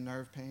ever been in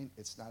nerve pain?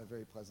 It's not a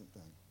very pleasant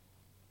thing.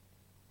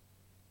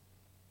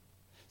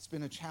 It's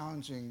been a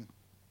challenging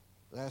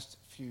last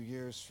few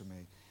years for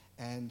me.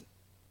 And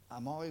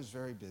I'm always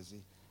very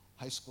busy.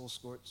 High school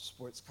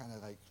sports kind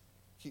of like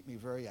keep me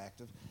very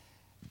active.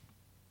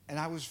 And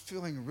I was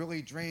feeling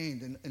really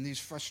drained, and these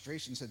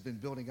frustrations had been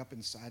building up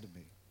inside of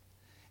me.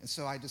 And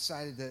so I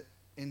decided that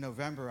in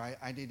November,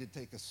 I needed to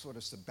take a sort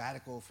of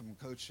sabbatical from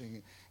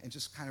coaching and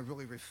just kind of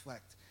really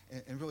reflect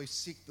and really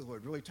seek the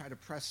Lord, really try to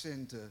press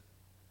in to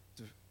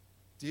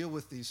deal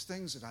with these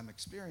things that I'm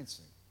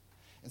experiencing.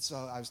 And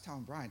so I was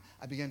telling Brian,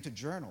 I began to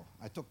journal.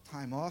 I took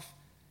time off,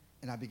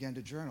 and I began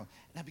to journal.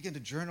 And I began to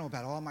journal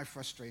about all my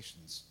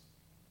frustrations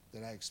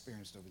that I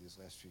experienced over these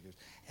last few years.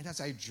 And as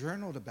I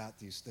journaled about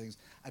these things,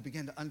 I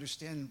began to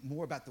understand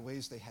more about the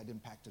ways they had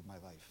impacted my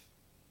life,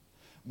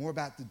 more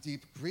about the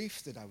deep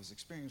grief that I was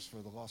experiencing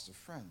for the loss of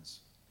friends,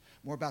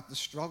 more about the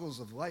struggles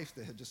of life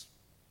that had just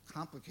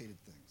complicated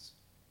things.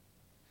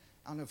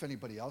 I don't know if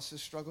anybody else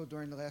has struggled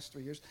during the last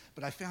 3 years,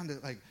 but I found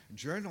that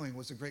journaling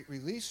was a great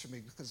release for me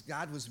because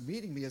God was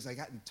meeting me as I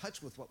got in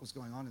touch with what was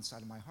going on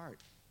inside of my heart.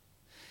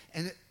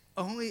 And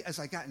only as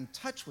I got in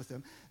touch with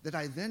him that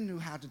I then knew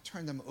how to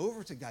turn them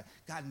over to God.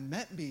 God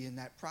met me in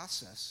that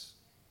process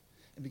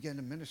and began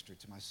to minister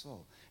to my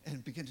soul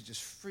and began to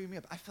just free me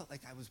up. I felt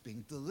like I was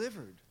being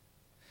delivered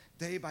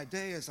day by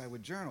day as I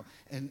would journal.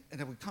 And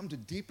I would come to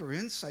deeper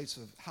insights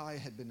of how I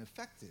had been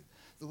affected.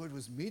 The Lord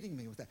was meeting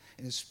me with that,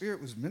 and his Spirit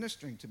was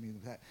ministering to me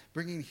with that,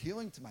 bringing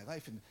healing to my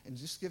life and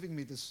just giving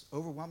me this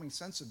overwhelming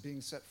sense of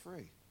being set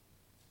free.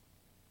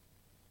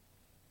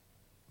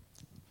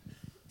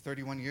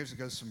 31 years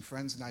ago, some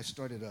friends and I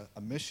started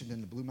a mission in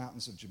the Blue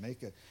Mountains of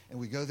Jamaica,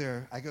 and I go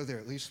there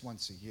at least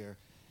once a year.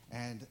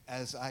 And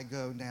as I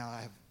go now,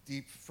 I have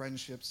deep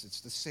friendships.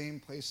 It's the same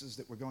places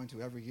that we're going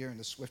to every year in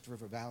the Swift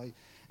River Valley,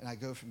 and I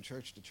go from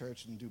church to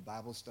church and do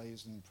Bible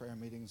studies and prayer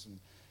meetings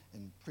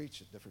and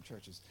preach at different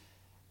churches.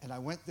 And I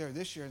went there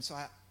this year, and so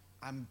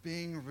I'm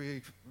being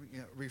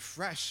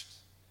refreshed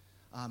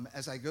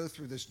as I go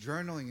through this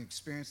journaling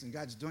experience, and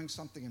God's doing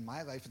something in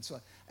my life. And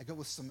so I go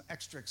with some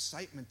extra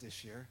excitement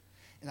this year.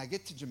 And I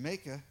get to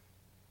Jamaica,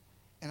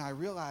 and I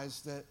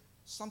realize that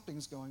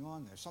something's going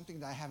on there, something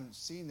that I haven't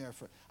seen there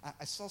for.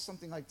 I saw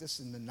something like this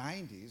in the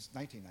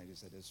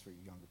 1990s, that is, for you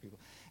younger people.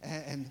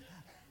 And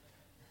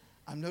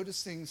I'm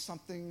noticing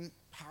something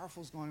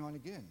powerful is going on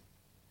again.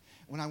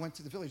 When I went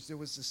to the village, there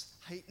was this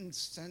heightened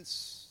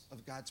sense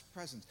of God's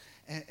presence.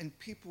 And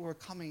people were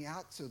coming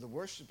out to the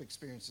worship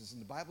experiences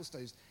and the Bible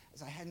studies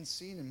as I hadn't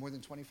seen in more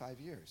than 25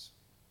 years.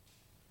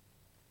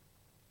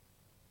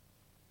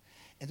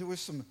 And there were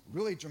some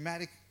really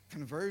dramatic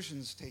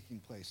conversions taking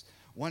place.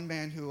 One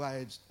man who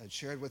I had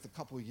shared with a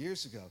couple of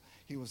years ago,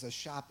 he was a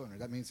shop owner.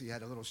 That means he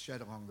had a little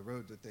shed along the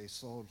road that they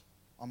sold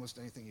almost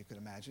anything you could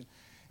imagine.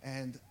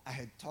 And I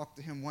had talked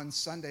to him one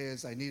Sunday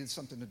as I needed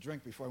something to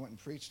drink before I went and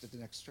preached at the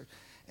next church.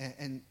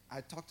 And I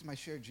talked to him, I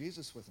shared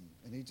Jesus with him,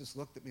 and he just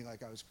looked at me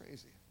like I was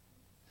crazy.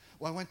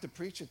 Well, I went to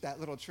preach at that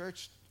little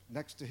church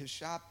next to his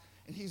shop,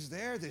 and he's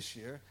there this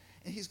year,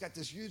 and he's got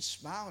this huge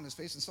smile on his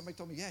face, and somebody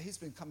told me, yeah, he's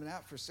been coming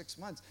out for 6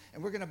 months,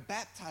 and we're going to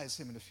baptize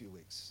him in a few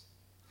weeks.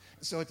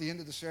 And so at the end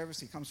of the service,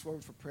 he comes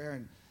forward for prayer,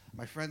 and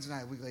my friends and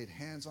I, we laid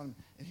hands on him,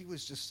 and he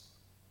was just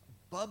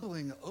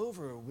bubbling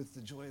over with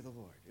the joy of the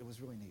Lord. It was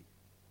really neat.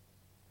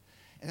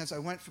 And as I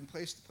went from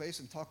place to place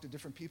and talked to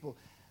different people,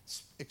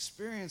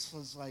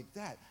 experiences like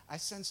that, I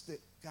sensed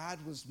that God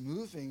was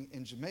moving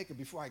in Jamaica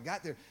before I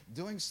got there,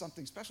 doing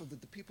something special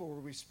that the people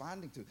were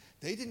responding to.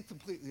 They didn't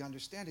completely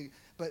understand it,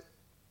 but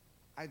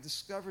I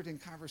discovered in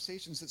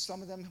conversations that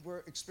some of them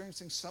were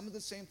experiencing some of the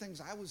same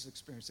things I was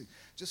experiencing,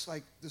 just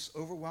like this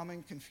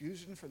overwhelming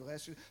confusion for the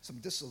last year, some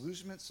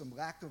disillusionment, some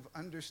lack of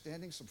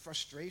understanding, some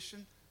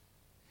frustration.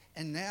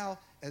 And now,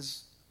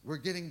 as we're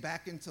getting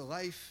back into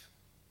life,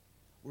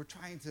 we're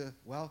trying to,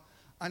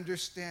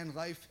 understand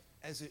life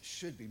as it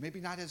should be. Maybe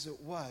not as it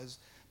was,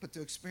 but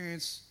to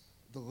experience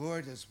the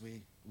Lord as we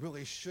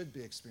really should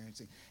be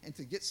experiencing, and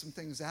to get some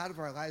things out of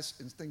our lives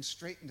and things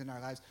straightened in our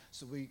lives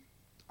so we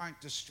aren't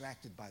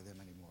distracted by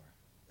them anymore.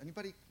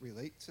 Anybody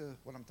relate to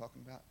what I'm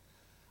talking about?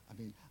 I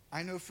mean,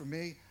 I know for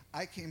me,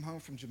 I came home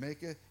from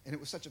Jamaica, and it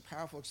was such a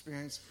powerful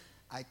experience,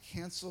 I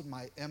canceled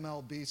my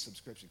MLB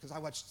subscription because I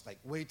watched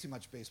way too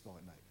much baseball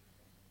at night.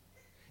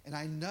 And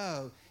I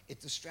know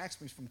it distracts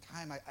me from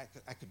time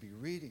I could be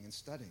reading and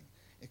studying.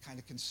 It kind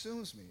of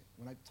consumes me.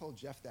 When I told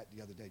Jeff that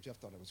the other day, Jeff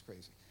thought I was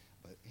crazy.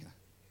 But,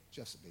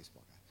 Jeff's a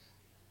baseball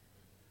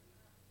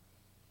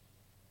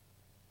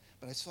guy.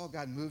 but I saw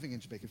God moving in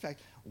Jamaica. In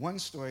fact, one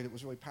story that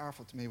was really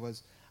powerful to me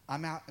was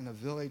I'm out in a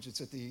village. It's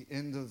at the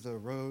end of the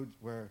road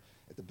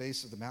at the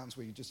base of the mountains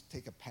where you just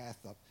take a path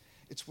up.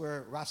 It's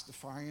where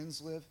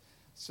Rastafarians live,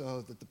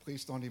 so that the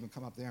police don't even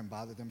come up there and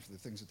bother them for the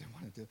things that they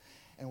want to do.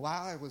 And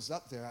while I was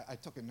up there, I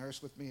took a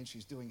nurse with me, and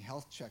she's doing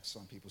health checks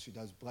on people. She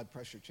does blood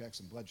pressure checks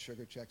and blood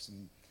sugar checks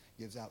and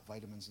gives out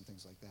vitamins and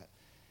things like that.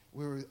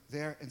 We were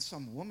there, and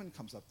some woman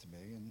comes up to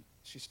me, and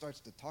she starts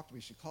to talk to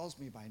me. She calls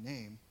me by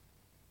name,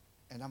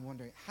 and I'm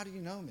wondering, how do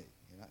you know me?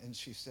 And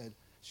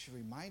she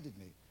reminded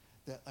me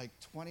that like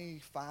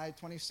 25,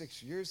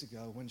 26 years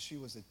ago, when she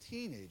was a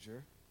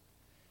teenager,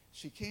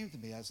 she came to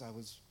me as I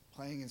was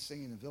playing and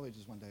singing in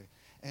villages one day,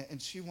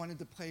 and she wanted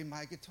to play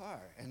my guitar.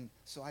 And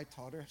so I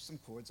taught her some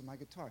chords on my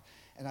guitar.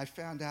 And I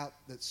found out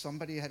that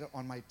somebody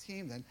on my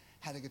team then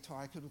had a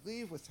guitar I could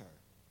leave with her.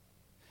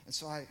 And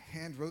so I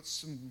hand wrote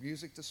some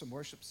music to some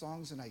worship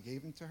songs, and I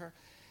gave them to her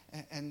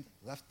and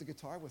left the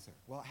guitar with her.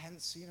 Well, I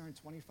hadn't seen her in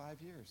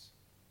 25 years.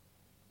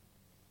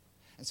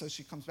 And so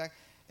she comes back,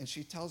 and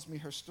she tells me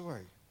her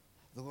story.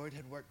 The Lord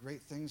had worked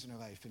great things in her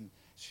life, and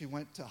she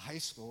went to high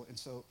school. And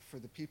so for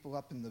the people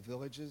up in the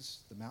villages,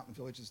 the mountain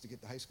villages, to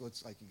get to high school,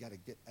 it's like you got to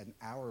get an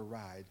hour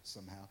ride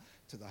somehow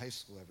to the high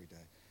school every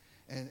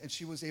day. And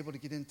she was able to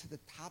get into the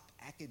top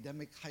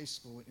academic high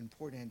school in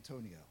Port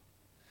Antonio.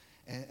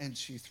 And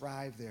she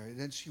thrived there. And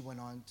then she went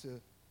on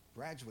to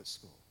graduate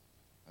school,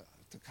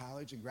 to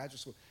college and graduate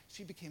school.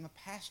 She became a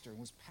pastor and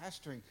was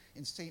pastoring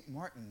in St.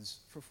 Martin's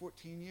for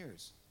 14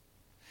 years.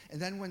 And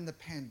then when the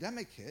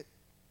pandemic hit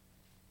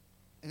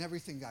and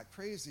everything got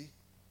crazy,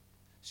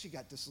 she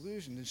got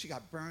disillusioned and she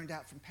got burned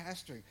out from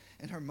pastoring.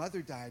 And her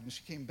mother died, and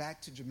she came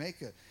back to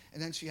Jamaica.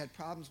 And then she had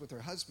problems with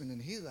her husband,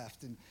 and he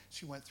left, and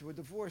she went through a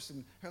divorce,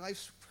 and her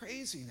life's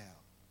crazy now.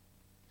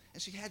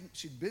 And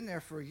she'd been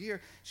there for a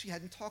year. She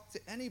hadn't talked to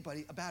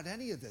anybody about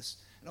any of this.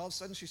 And all of a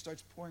sudden, she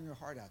starts pouring her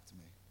heart out to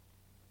me.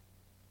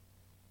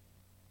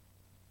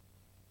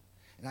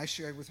 And I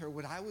shared with her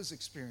what I was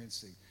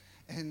experiencing.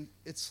 And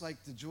it's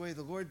like the joy of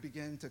the Lord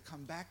began to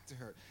come back to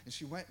her. And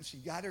she went and she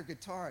got her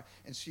guitar,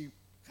 and she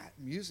got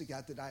music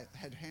out that I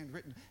had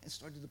handwritten and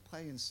started to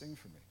play and sing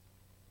for me.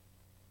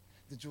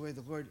 The joy of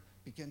the Lord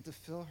began to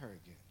fill her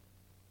again.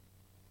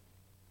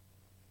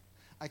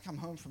 I come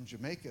home from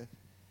Jamaica,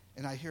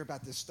 and I hear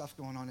about this stuff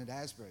going on at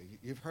Asbury.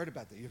 You've heard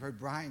about that. You've heard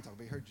Brian talk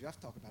about it. You heard Jeff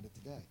talk about it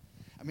today.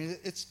 I mean,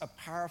 it's a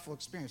powerful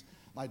experience.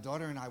 My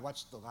daughter and I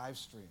watched the live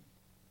stream.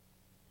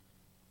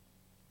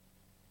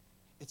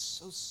 It's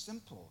so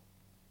simple,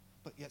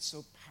 but yet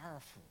so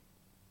powerful.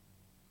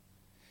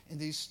 And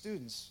these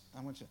students,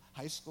 I want you,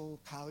 high school,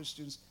 college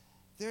students,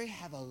 they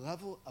have a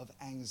level of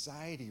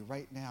anxiety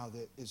right now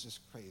that is just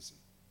crazy.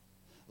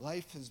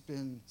 Life has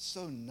been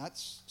so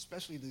nuts,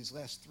 especially these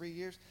last 3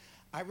 years.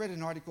 I read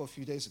an article a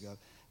few days ago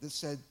that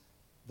said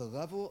the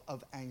level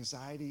of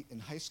anxiety in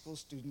high school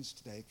students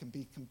today can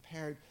be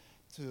compared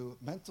to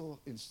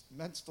mental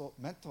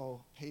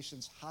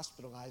patients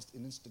hospitalized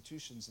in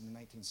institutions in the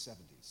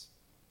 1970s.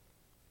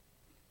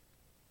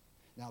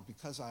 Now,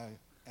 because I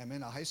am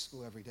in a high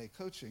school every day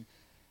coaching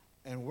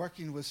and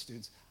working with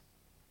students,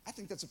 I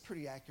think that's a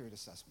pretty accurate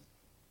assessment.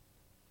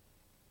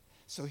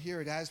 So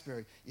here at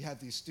Asbury, you have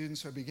these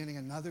students who are beginning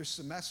another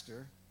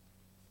semester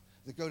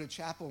that go to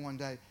chapel one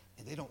day,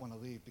 and they don't want to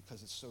leave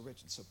because it's so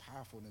rich and so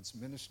powerful, and it's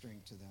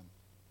ministering to them.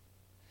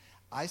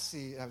 I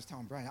was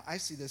telling Brian, I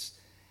see this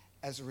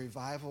as a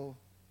revival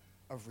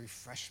of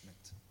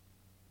refreshment.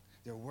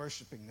 They're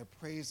worshiping, they're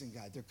praising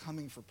God, they're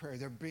coming for prayer,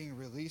 they're being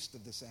released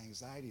of this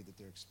anxiety that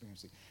they're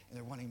experiencing, and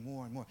they're wanting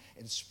more and more,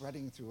 and it's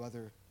spreading through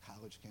other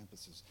college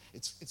campuses.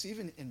 It's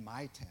even in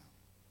my town.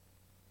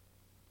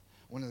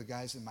 One of the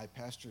guys in my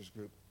pastor's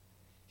group,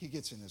 he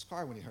gets in his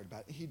car when he heard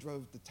about it. He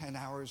drove the 10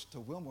 hours to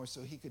Wilmore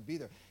so he could be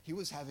there. He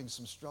was having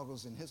some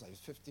struggles in his life. He's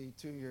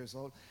 52 years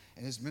old,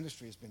 and his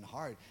ministry has been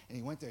hard. And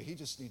he went there. He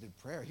just needed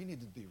prayer. He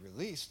needed to be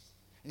released.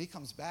 And he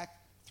comes back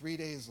 3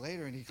 days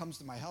later, and he comes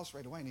to my house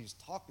right away, and he's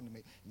talking to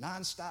me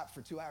nonstop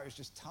for 2 hours,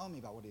 just telling me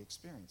about what he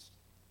experienced.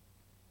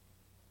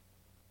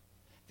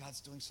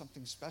 God's doing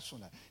something special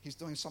now. He's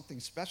doing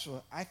something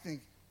special. I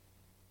think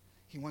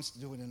he wants to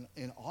do it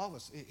in all of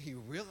us. He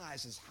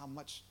realizes how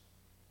much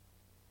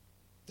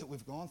that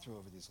we've gone through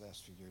over these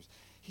last few years.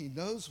 He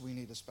knows we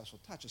need a special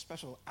touch, a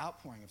special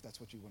outpouring, if that's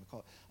what you want to call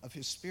it, of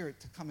his Spirit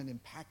to come and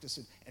impact us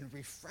and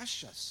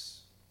refresh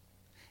us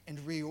and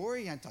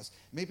reorient us.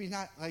 Maybe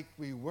not like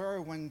we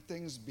were when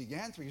things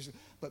began 3 years ago,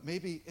 but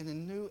maybe in a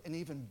new and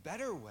even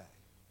better way.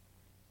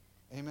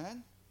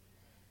 Amen?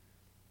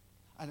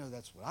 I know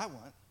that's what I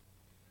want.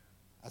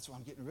 That's why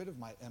I'm getting rid of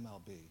my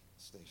MLB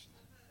station.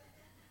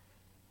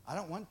 I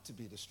don't want to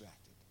be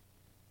distracted.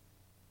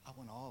 I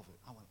want all of it.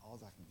 I want all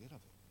that I can get of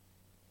it.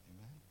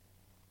 Amen?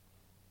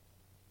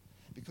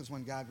 Because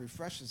when God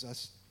refreshes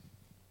us,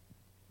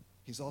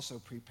 he's also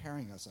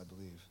preparing us, I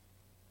believe,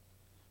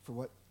 for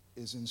what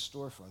is in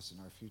store for us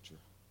in our future.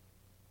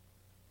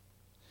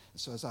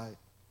 And so as I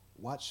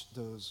watch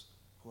those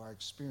who are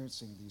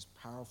experiencing these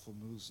powerful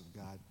moves of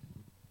God,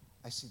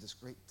 I see this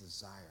great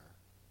desire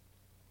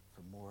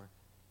for more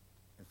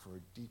and for a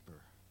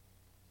deeper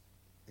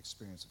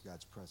experience of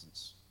God's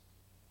presence.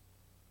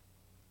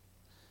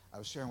 I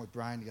was sharing with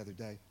Brian the other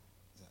day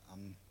that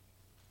I'm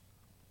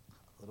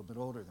a little bit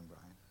older than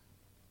Brian.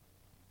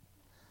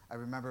 I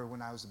remember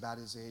when I was about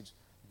his age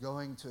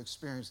going to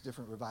experience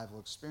different revival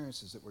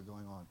experiences that were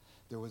going on.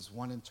 There was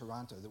one in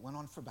Toronto that went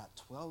on for about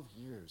 12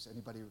 years.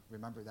 Anybody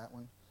remember that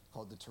one?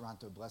 Called the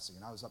Toronto Blessing.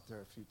 And I was up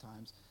there a few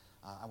times.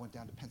 I went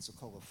down to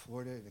Pensacola,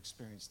 Florida, and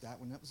experienced that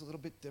one. That was a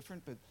little bit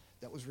different, but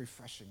that was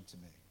refreshing to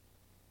me.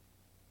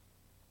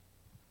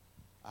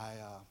 I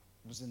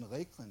was in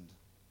Lakeland.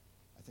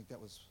 I think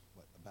that was,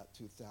 about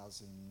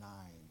 2009,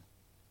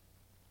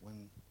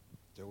 when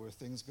there were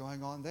things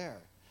going on there.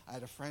 I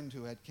had a friend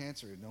who had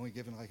cancer and only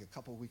given like a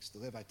couple weeks to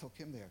live. I took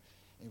him there,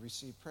 and he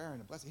received prayer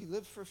and a blessing. He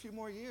lived for a few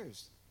more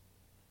years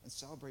and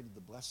celebrated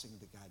the blessing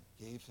that God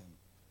gave him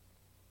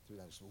through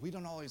that. So we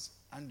don't always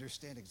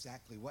understand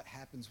exactly what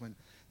happens when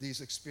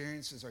these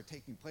experiences are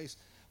taking place,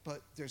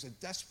 but there's a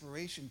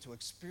desperation to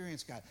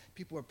experience God.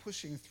 People are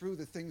pushing through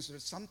the things that are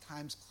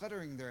sometimes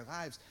cluttering their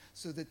lives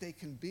so that they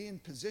can be in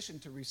position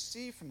to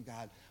receive from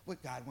God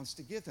what God wants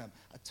to give them.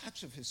 A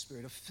touch of his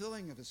Spirit, a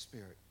filling of his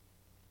Spirit,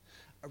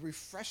 a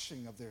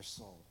refreshing of their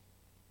soul.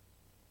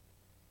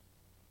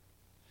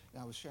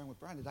 Now, I was sharing with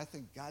Brian that I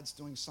think God's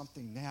doing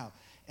something now,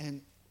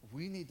 and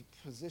we need to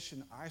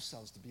position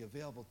ourselves to be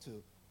available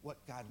to what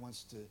God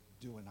wants to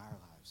do in our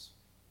lives.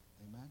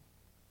 Amen?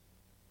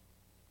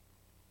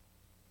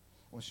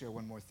 I want to share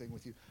one more thing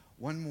with you.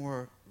 One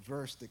more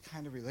verse that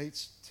kind of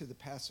relates to the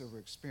Passover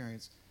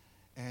experience.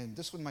 And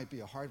this one might be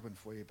a hard one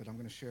for you, but I'm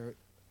going to share it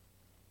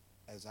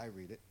as I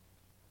read it.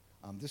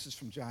 This is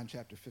from John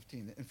chapter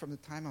 15. And from the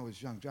time I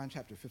was young, John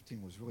chapter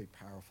 15 was really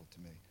powerful to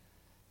me.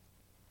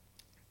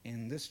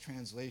 In this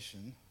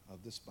translation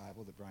of this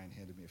Bible that Brian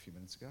handed me a few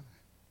minutes ago,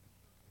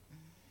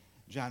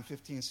 John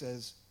 15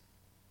 says,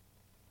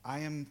 I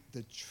am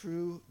the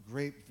true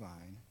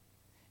grapevine,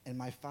 and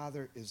my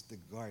Father is the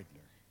gardener.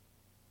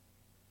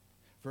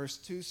 Verse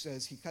 2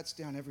 says, he cuts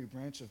down every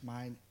branch of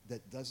mine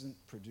that doesn't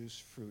produce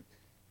fruit,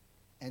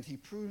 and he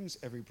prunes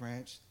every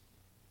branch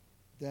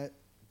that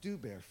do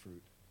bear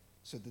fruit,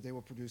 so that they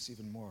will produce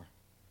even more.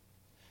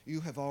 You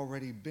have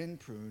already been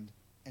pruned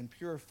and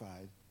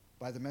purified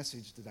by the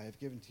message that I have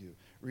given to you.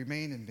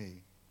 Remain in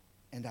me,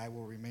 and I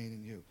will remain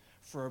in you.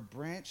 For a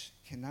branch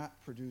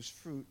cannot produce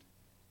fruit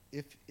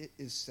if it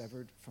is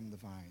severed from the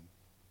vine.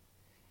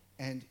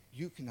 And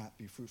you cannot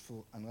be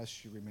fruitful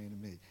unless you remain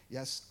in me.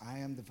 Yes, I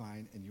am the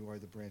vine, and you are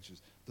the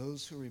branches.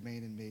 Those who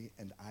remain in me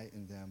and I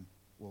in them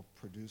will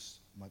produce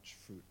much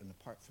fruit. And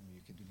apart from me,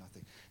 you can do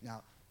nothing.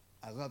 Now,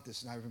 I love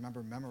this, and I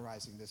remember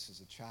memorizing this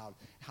as a child,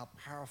 how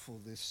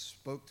powerful this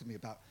spoke to me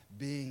about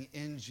being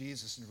in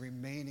Jesus and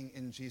remaining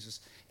in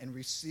Jesus and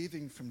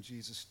receiving from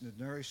Jesus the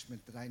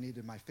nourishment that I needed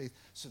in my faith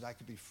so that I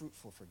could be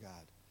fruitful for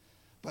God.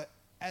 But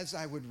as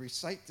I would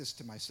recite this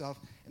to myself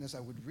and as I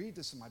would read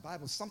this in my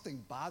Bible,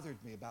 something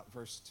bothered me about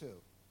verse 2.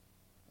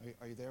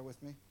 Are you there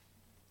with me?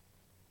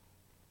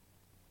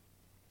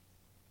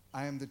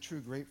 I am the true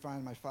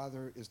grapevine. My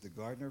Father is the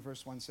gardener,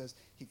 verse 1 says.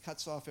 He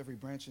cuts off every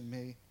branch in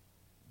me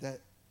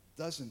that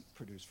doesn't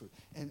produce fruit.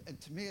 And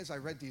to me, as I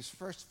read these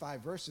first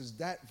 5 verses,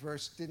 that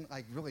verse didn't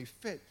really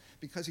fit,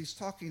 because he's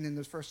talking in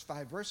the first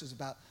 5 verses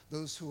about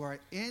those who are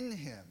in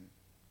him,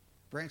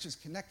 branches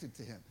connected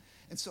to him.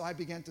 And so I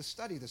began to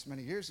study this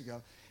many years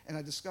ago, and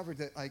I discovered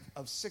that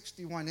of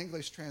 61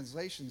 English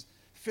translations,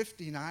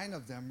 59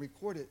 of them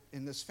record it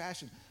in this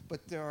fashion,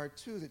 but there are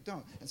 2 that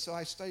don't. And so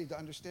I studied to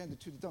understand the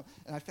 2 that don't,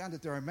 and I found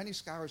that there are many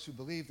scholars who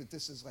believe that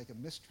this is like a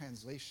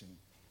mistranslation.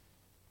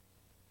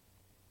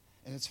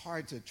 And it's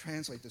hard to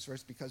translate this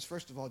verse because,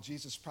 first of all,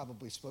 Jesus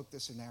probably spoke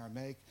this in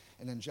Aramaic,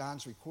 and then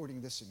John's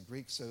recording this in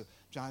Greek, so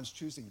John's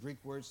choosing Greek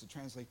words to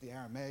translate the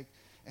Aramaic,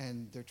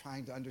 and they're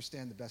trying to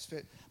understand the best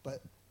fit.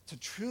 But to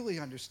truly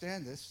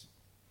understand this,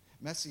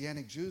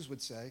 Messianic Jews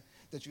would say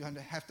that you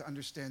have to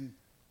understand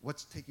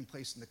what's taking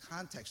place in the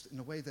context in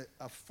a way that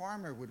a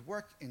farmer would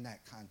work in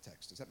that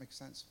context. Does that make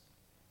sense?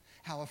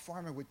 How a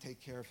farmer would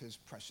take care of his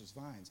precious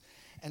vines.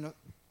 And a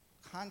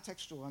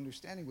contextual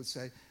understanding would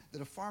say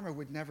that a farmer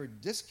would never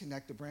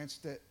disconnect a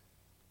branch that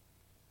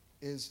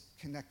is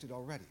connected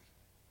already.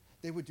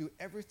 They would do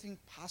everything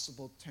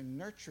possible to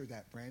nurture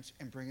that branch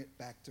and bring it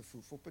back to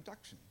fruitful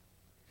production.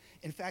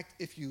 In fact,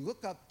 if you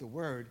look up the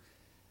word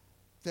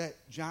that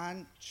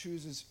John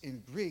chooses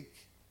in Greek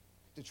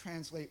to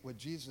translate what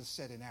Jesus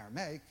said in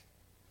Aramaic,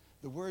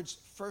 the word's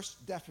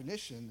first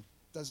definition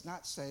does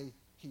not say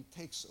he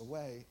takes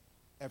away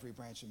every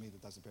branch in me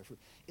that doesn't bear fruit.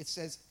 It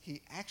says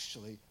he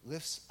actually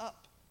lifts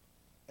up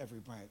every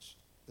branch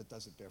that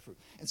doesn't bear fruit.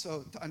 And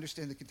so to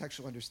understand the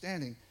contextual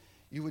understanding,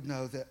 you would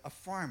know that a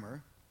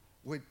farmer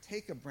would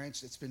take a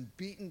branch that's been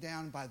beaten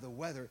down by the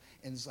weather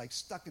and is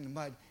stuck in the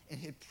mud, and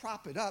he'd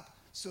prop it up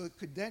so it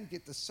could then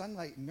get the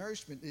sunlight and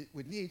nourishment it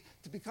would need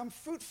to become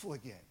fruitful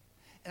again.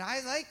 And I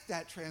like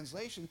that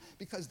translation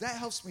because that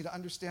helps me to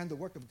understand the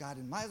work of God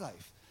in my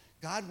life.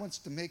 God wants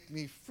to make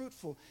me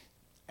fruitful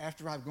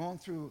after I've gone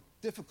through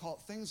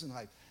difficult things in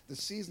life. the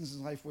seasons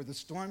in life where the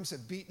storms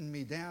have beaten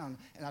me down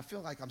and I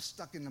feel like I'm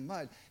stuck in the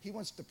mud. He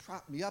wants to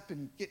prop me up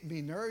and get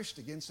me nourished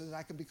again so that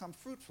I can become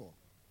fruitful.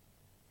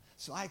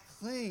 So I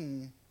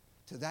cling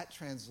to that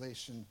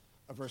translation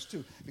of verse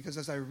 2, because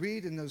as I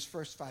read in those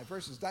first 5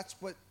 verses, that's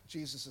what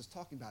Jesus is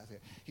talking about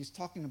here. He's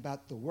talking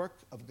about the work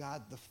of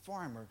God, the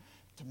farmer,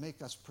 to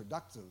make us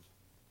productive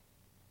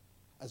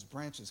as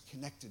branches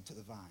connected to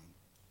the vine.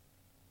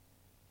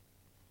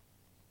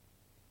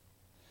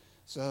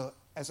 So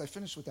as I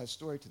finish with that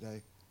story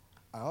today,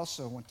 I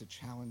also want to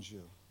challenge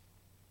you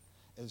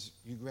as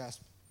you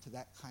grasp to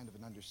that kind of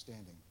an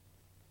understanding.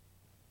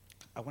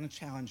 I want to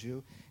challenge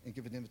you and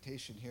give an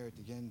invitation here at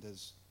the end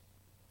as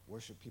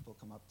worship people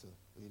come up to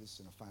lead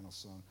us in a final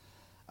song.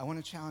 I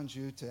want to challenge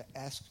you to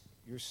ask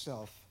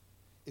yourself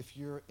if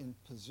you're in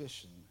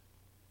position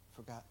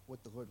for God,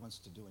 what the Lord wants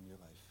to do in your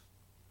life.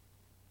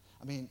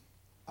 I mean,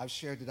 I've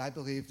shared that I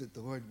believe that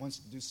the Lord wants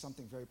to do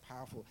something very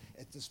powerful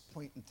at this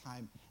point in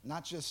time,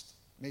 not just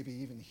maybe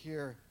even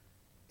here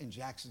in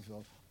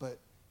Jacksonville, but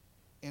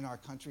in our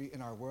country,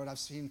 in our world. I've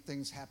seen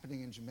things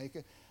happening in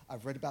Jamaica.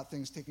 I've read about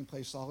things taking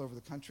place all over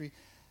the country.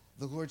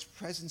 The Lord's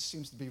presence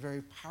seems to be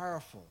very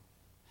powerful.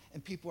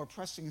 And people are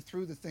pressing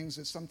through the things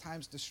that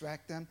sometimes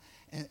distract them,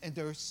 and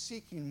they're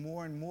seeking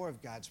more and more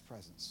of God's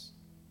presence.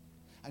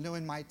 I know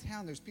in my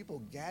town there's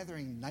people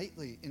gathering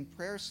nightly in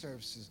prayer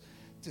services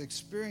to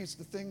experience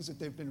the things that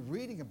they've been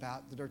reading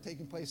about that are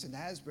taking place in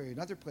Asbury and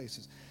other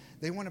places.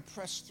 They want to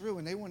press through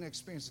and they want to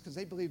experience it because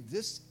they believe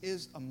this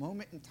is a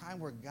moment in time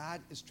where God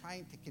is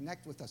trying to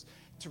connect with us,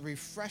 to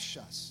refresh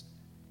us.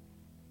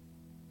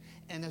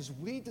 And as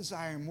we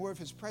desire more of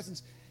his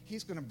presence,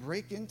 he's going to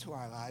break into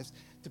our lives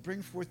to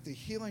bring forth the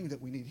healing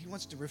that we need. He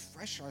wants to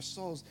refresh our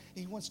souls.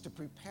 He wants to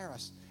prepare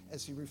us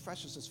as he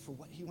refreshes us for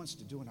what he wants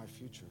to do in our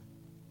future.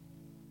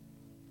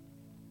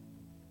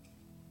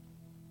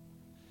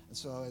 And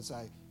so as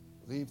I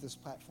leave this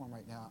platform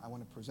right now, I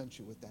want to present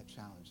you with that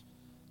challenge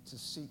to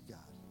seek God,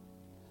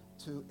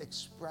 to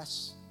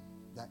express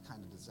that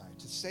kind of desire,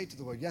 to say to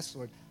the Lord, yes,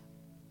 Lord,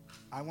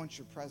 I want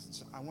your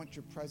presence. I want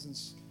your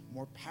presence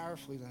more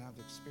powerfully than I've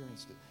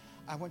experienced it.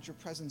 I want your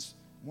presence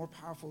more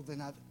powerful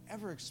than I've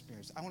ever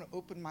experienced. I want to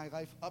open my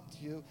life up to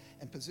you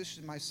and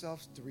position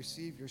myself to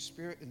receive your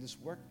spirit in this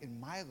work in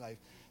my life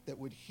that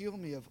would heal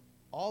me of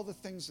all the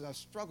things that I've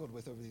struggled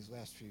with over these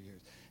last few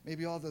years.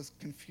 Maybe all the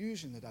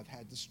confusion that I've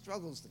had, the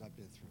struggles that I've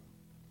been through.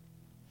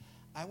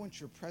 I want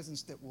your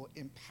presence that will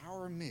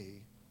empower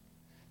me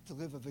to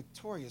live a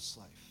victorious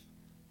life.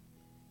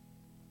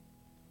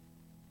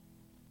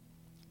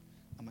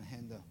 I'm going to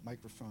hand the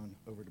microphone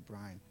over to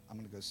Brian. I'm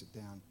going to go sit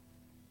down.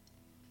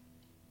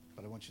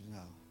 But I want you to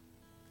know,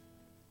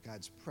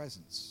 God's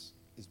presence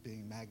is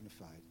being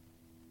magnified.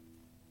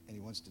 And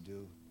he wants to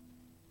do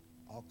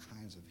all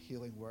kinds of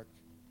healing work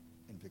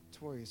and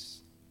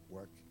victorious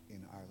work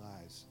in our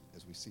lives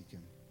as we seek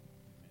him.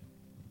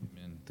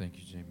 Amen. Thank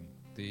you, Jamie.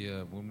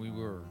 When we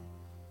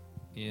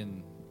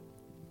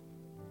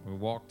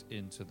walked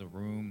into the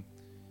room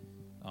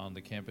on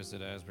the campus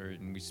at Asbury,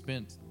 and we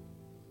spent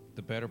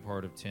the better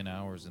part of 10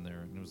 hours in there,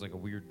 and it was like a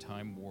weird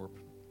time warp.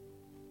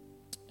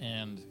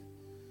 And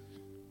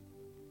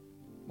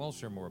I'll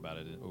share more about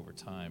it over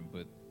time,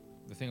 but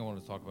the thing I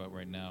want to talk about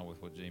right now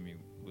with what Jamie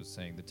was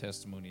saying, the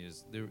testimony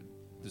is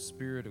the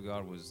Spirit of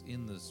God was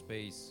in the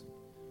space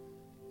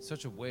in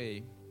such a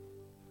way.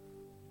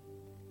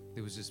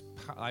 It was just,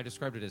 I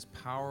described it as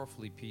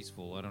powerfully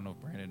peaceful. I don't know,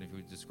 Brandon, if you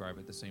would describe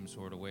it the same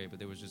sort of way, but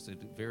there was just a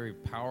very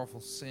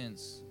powerful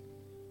sense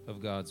of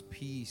God's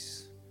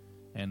peace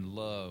and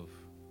love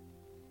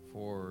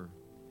for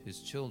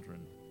his children.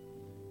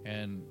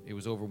 And it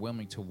was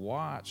overwhelming to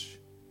watch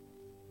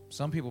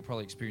some people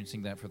probably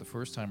experiencing that for the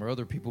first time, or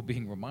other people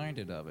being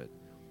reminded of it.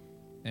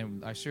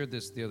 And I shared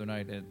this the other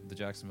night at the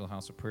Jacksonville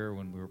House of Prayer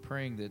when we were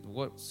praying, that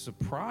what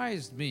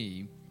surprised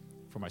me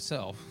for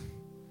myself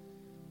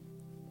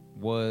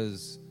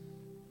was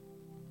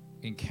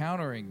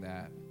encountering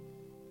that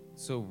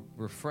so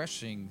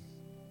refreshing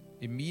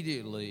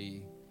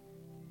immediately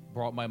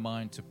brought my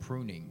mind to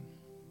pruning,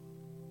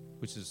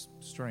 which is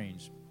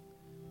strange.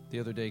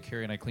 The other day,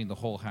 Carrie and I cleaned the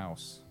whole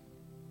house,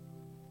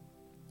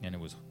 and it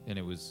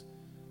was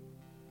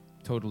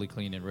totally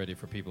clean and ready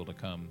for people to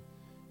come.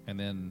 And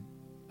then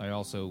I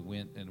also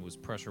went and was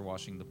pressure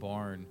washing the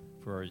barn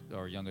for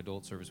our young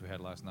adult service we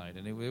had last night,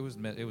 and it was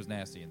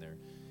nasty in there.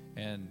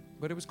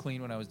 But it was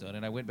clean when I was done,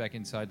 and I went back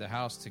inside the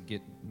house to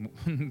get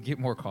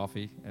more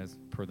coffee as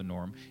per the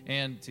norm,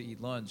 and to eat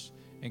lunch.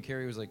 And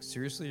Carrie was like,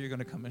 "Seriously, you're going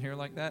to come in here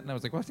like that?" And I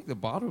was like, "Well, I think the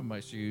bottom of my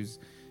shoes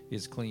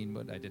is clean,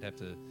 but I did have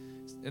to."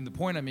 And the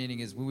point I'm meaning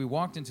is, when we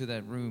walked into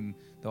that room,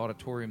 the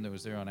auditorium that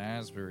was there on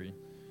Asbury,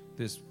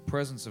 this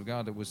presence of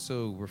God that was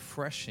so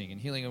refreshing and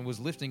healing and was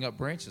lifting up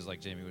branches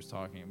like Jamie was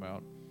talking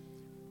about.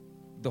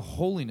 The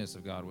holiness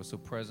of God was so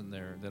present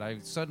there that I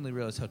suddenly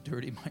realized how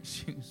dirty my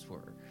shoes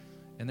were.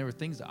 And there were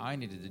things that I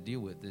needed to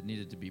deal with that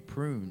needed to be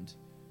pruned.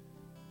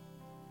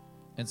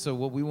 And so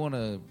what we want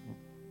to,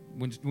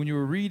 when you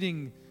were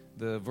reading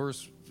the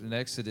verse in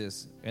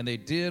Exodus, and they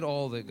did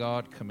all that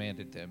God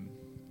commanded them,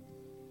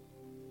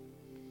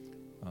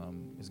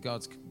 is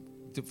God's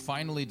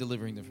finally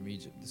delivering them from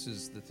Egypt. This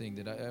is the thing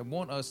that I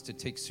want us to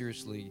take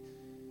seriously,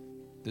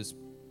 this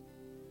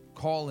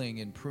calling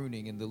and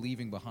pruning and the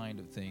leaving behind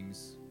of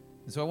things.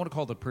 And so I want to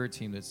call the prayer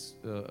team that's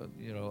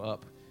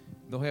up.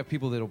 They'll have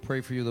people that'll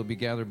pray for you. They'll be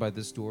gathered by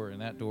this door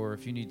and that door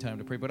if you need time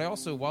to pray. But I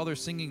also, while they're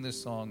singing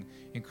this song,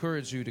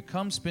 encourage you to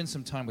come spend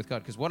some time with God.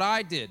 Because what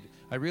I did,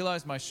 I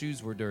realized my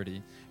shoes were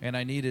dirty and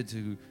I needed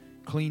to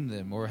clean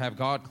them or have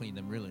God clean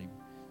them, really.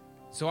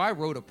 So I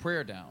wrote a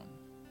prayer down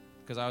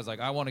because I was like,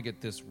 I want to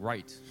get this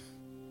right.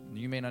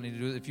 You may not need to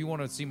do it. If you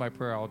want to see my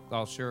prayer,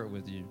 I'll share it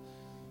with you.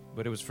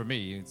 But it was for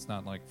me. It's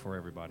not like for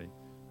everybody.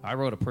 I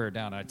wrote a prayer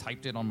down. I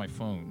typed it on my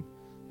phone.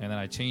 And then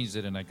I changed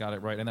it, and I got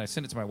it right. And then I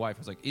sent it to my wife. I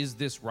was like, is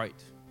this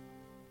right?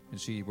 And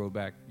she wrote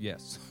back,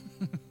 yes.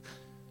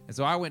 And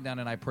so I went down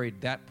and I prayed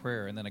that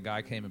prayer. And then a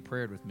guy came and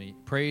prayed with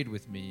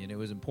me. And it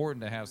was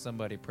important to have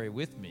somebody pray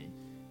with me,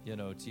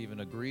 to even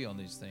agree on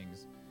these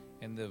things.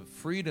 And the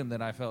freedom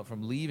that I felt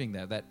from leaving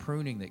that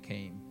pruning that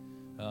came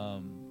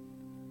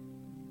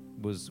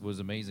was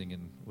amazing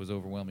and was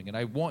overwhelming. And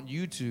I want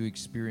you to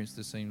experience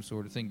the same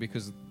sort of thing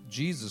because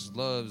Jesus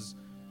loves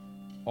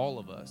all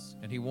of us,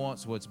 and he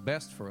wants what's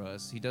best for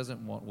us. He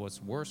doesn't want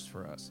what's worst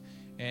for us.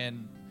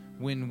 And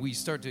when we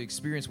start to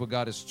experience what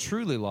God is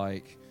truly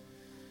like,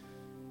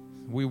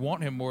 we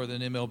want him more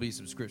than MLB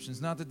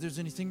subscriptions. Not that there's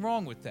anything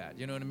wrong with that.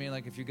 You know what I mean?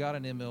 Like if you got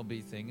an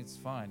MLB thing, it's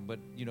fine. But,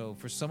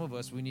 for some of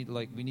us, we need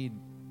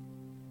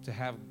to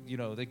have,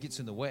 that gets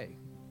in the way.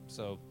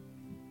 So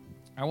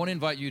I want to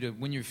invite you to,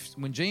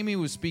 when Jamie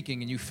was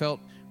speaking and you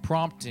felt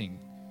prompting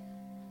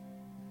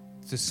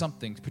to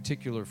something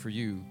particular for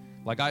you,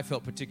 like I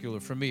felt particular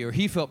for me, or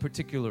he felt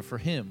particular for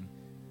him,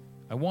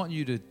 I want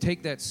you to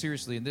take that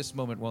seriously in this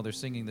moment while they're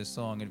singing this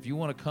song. And if you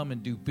want to come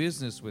and do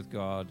business with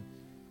God,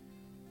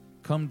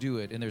 come do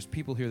it. And there's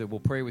people here that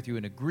will pray with you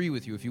and agree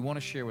with you if you want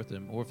to share with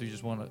them, or if you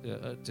just want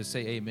to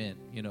say amen.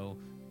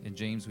 In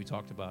James we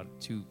talked about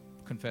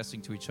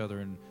confessing to each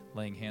other and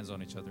laying hands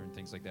on each other and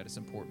things like that. It's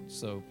important.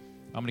 So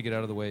I'm going to get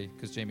out of the way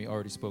because Jamie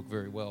already spoke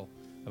very well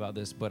about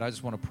this, but I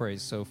just want to pray.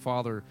 So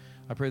Father,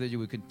 I pray that you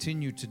would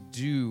continue to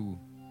do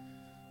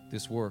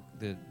this work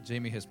that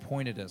Jamie has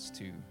pointed us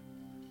to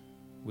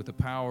with the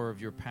power of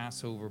your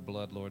Passover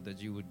blood, Lord,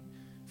 that you would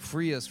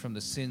free us from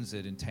the sins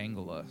that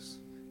entangle us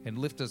and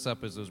lift us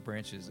up as those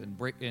branches and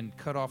break and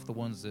cut off the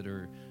ones that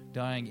are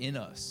dying in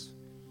us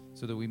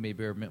so that we may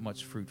bear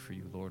much fruit for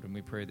you, Lord. And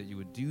we pray that you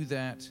would do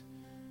that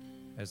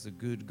as the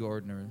good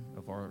gardener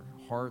of our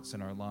hearts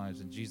and our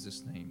lives in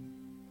Jesus' name.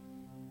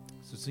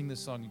 So sing this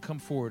song and come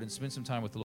forward and spend some time with the Lord.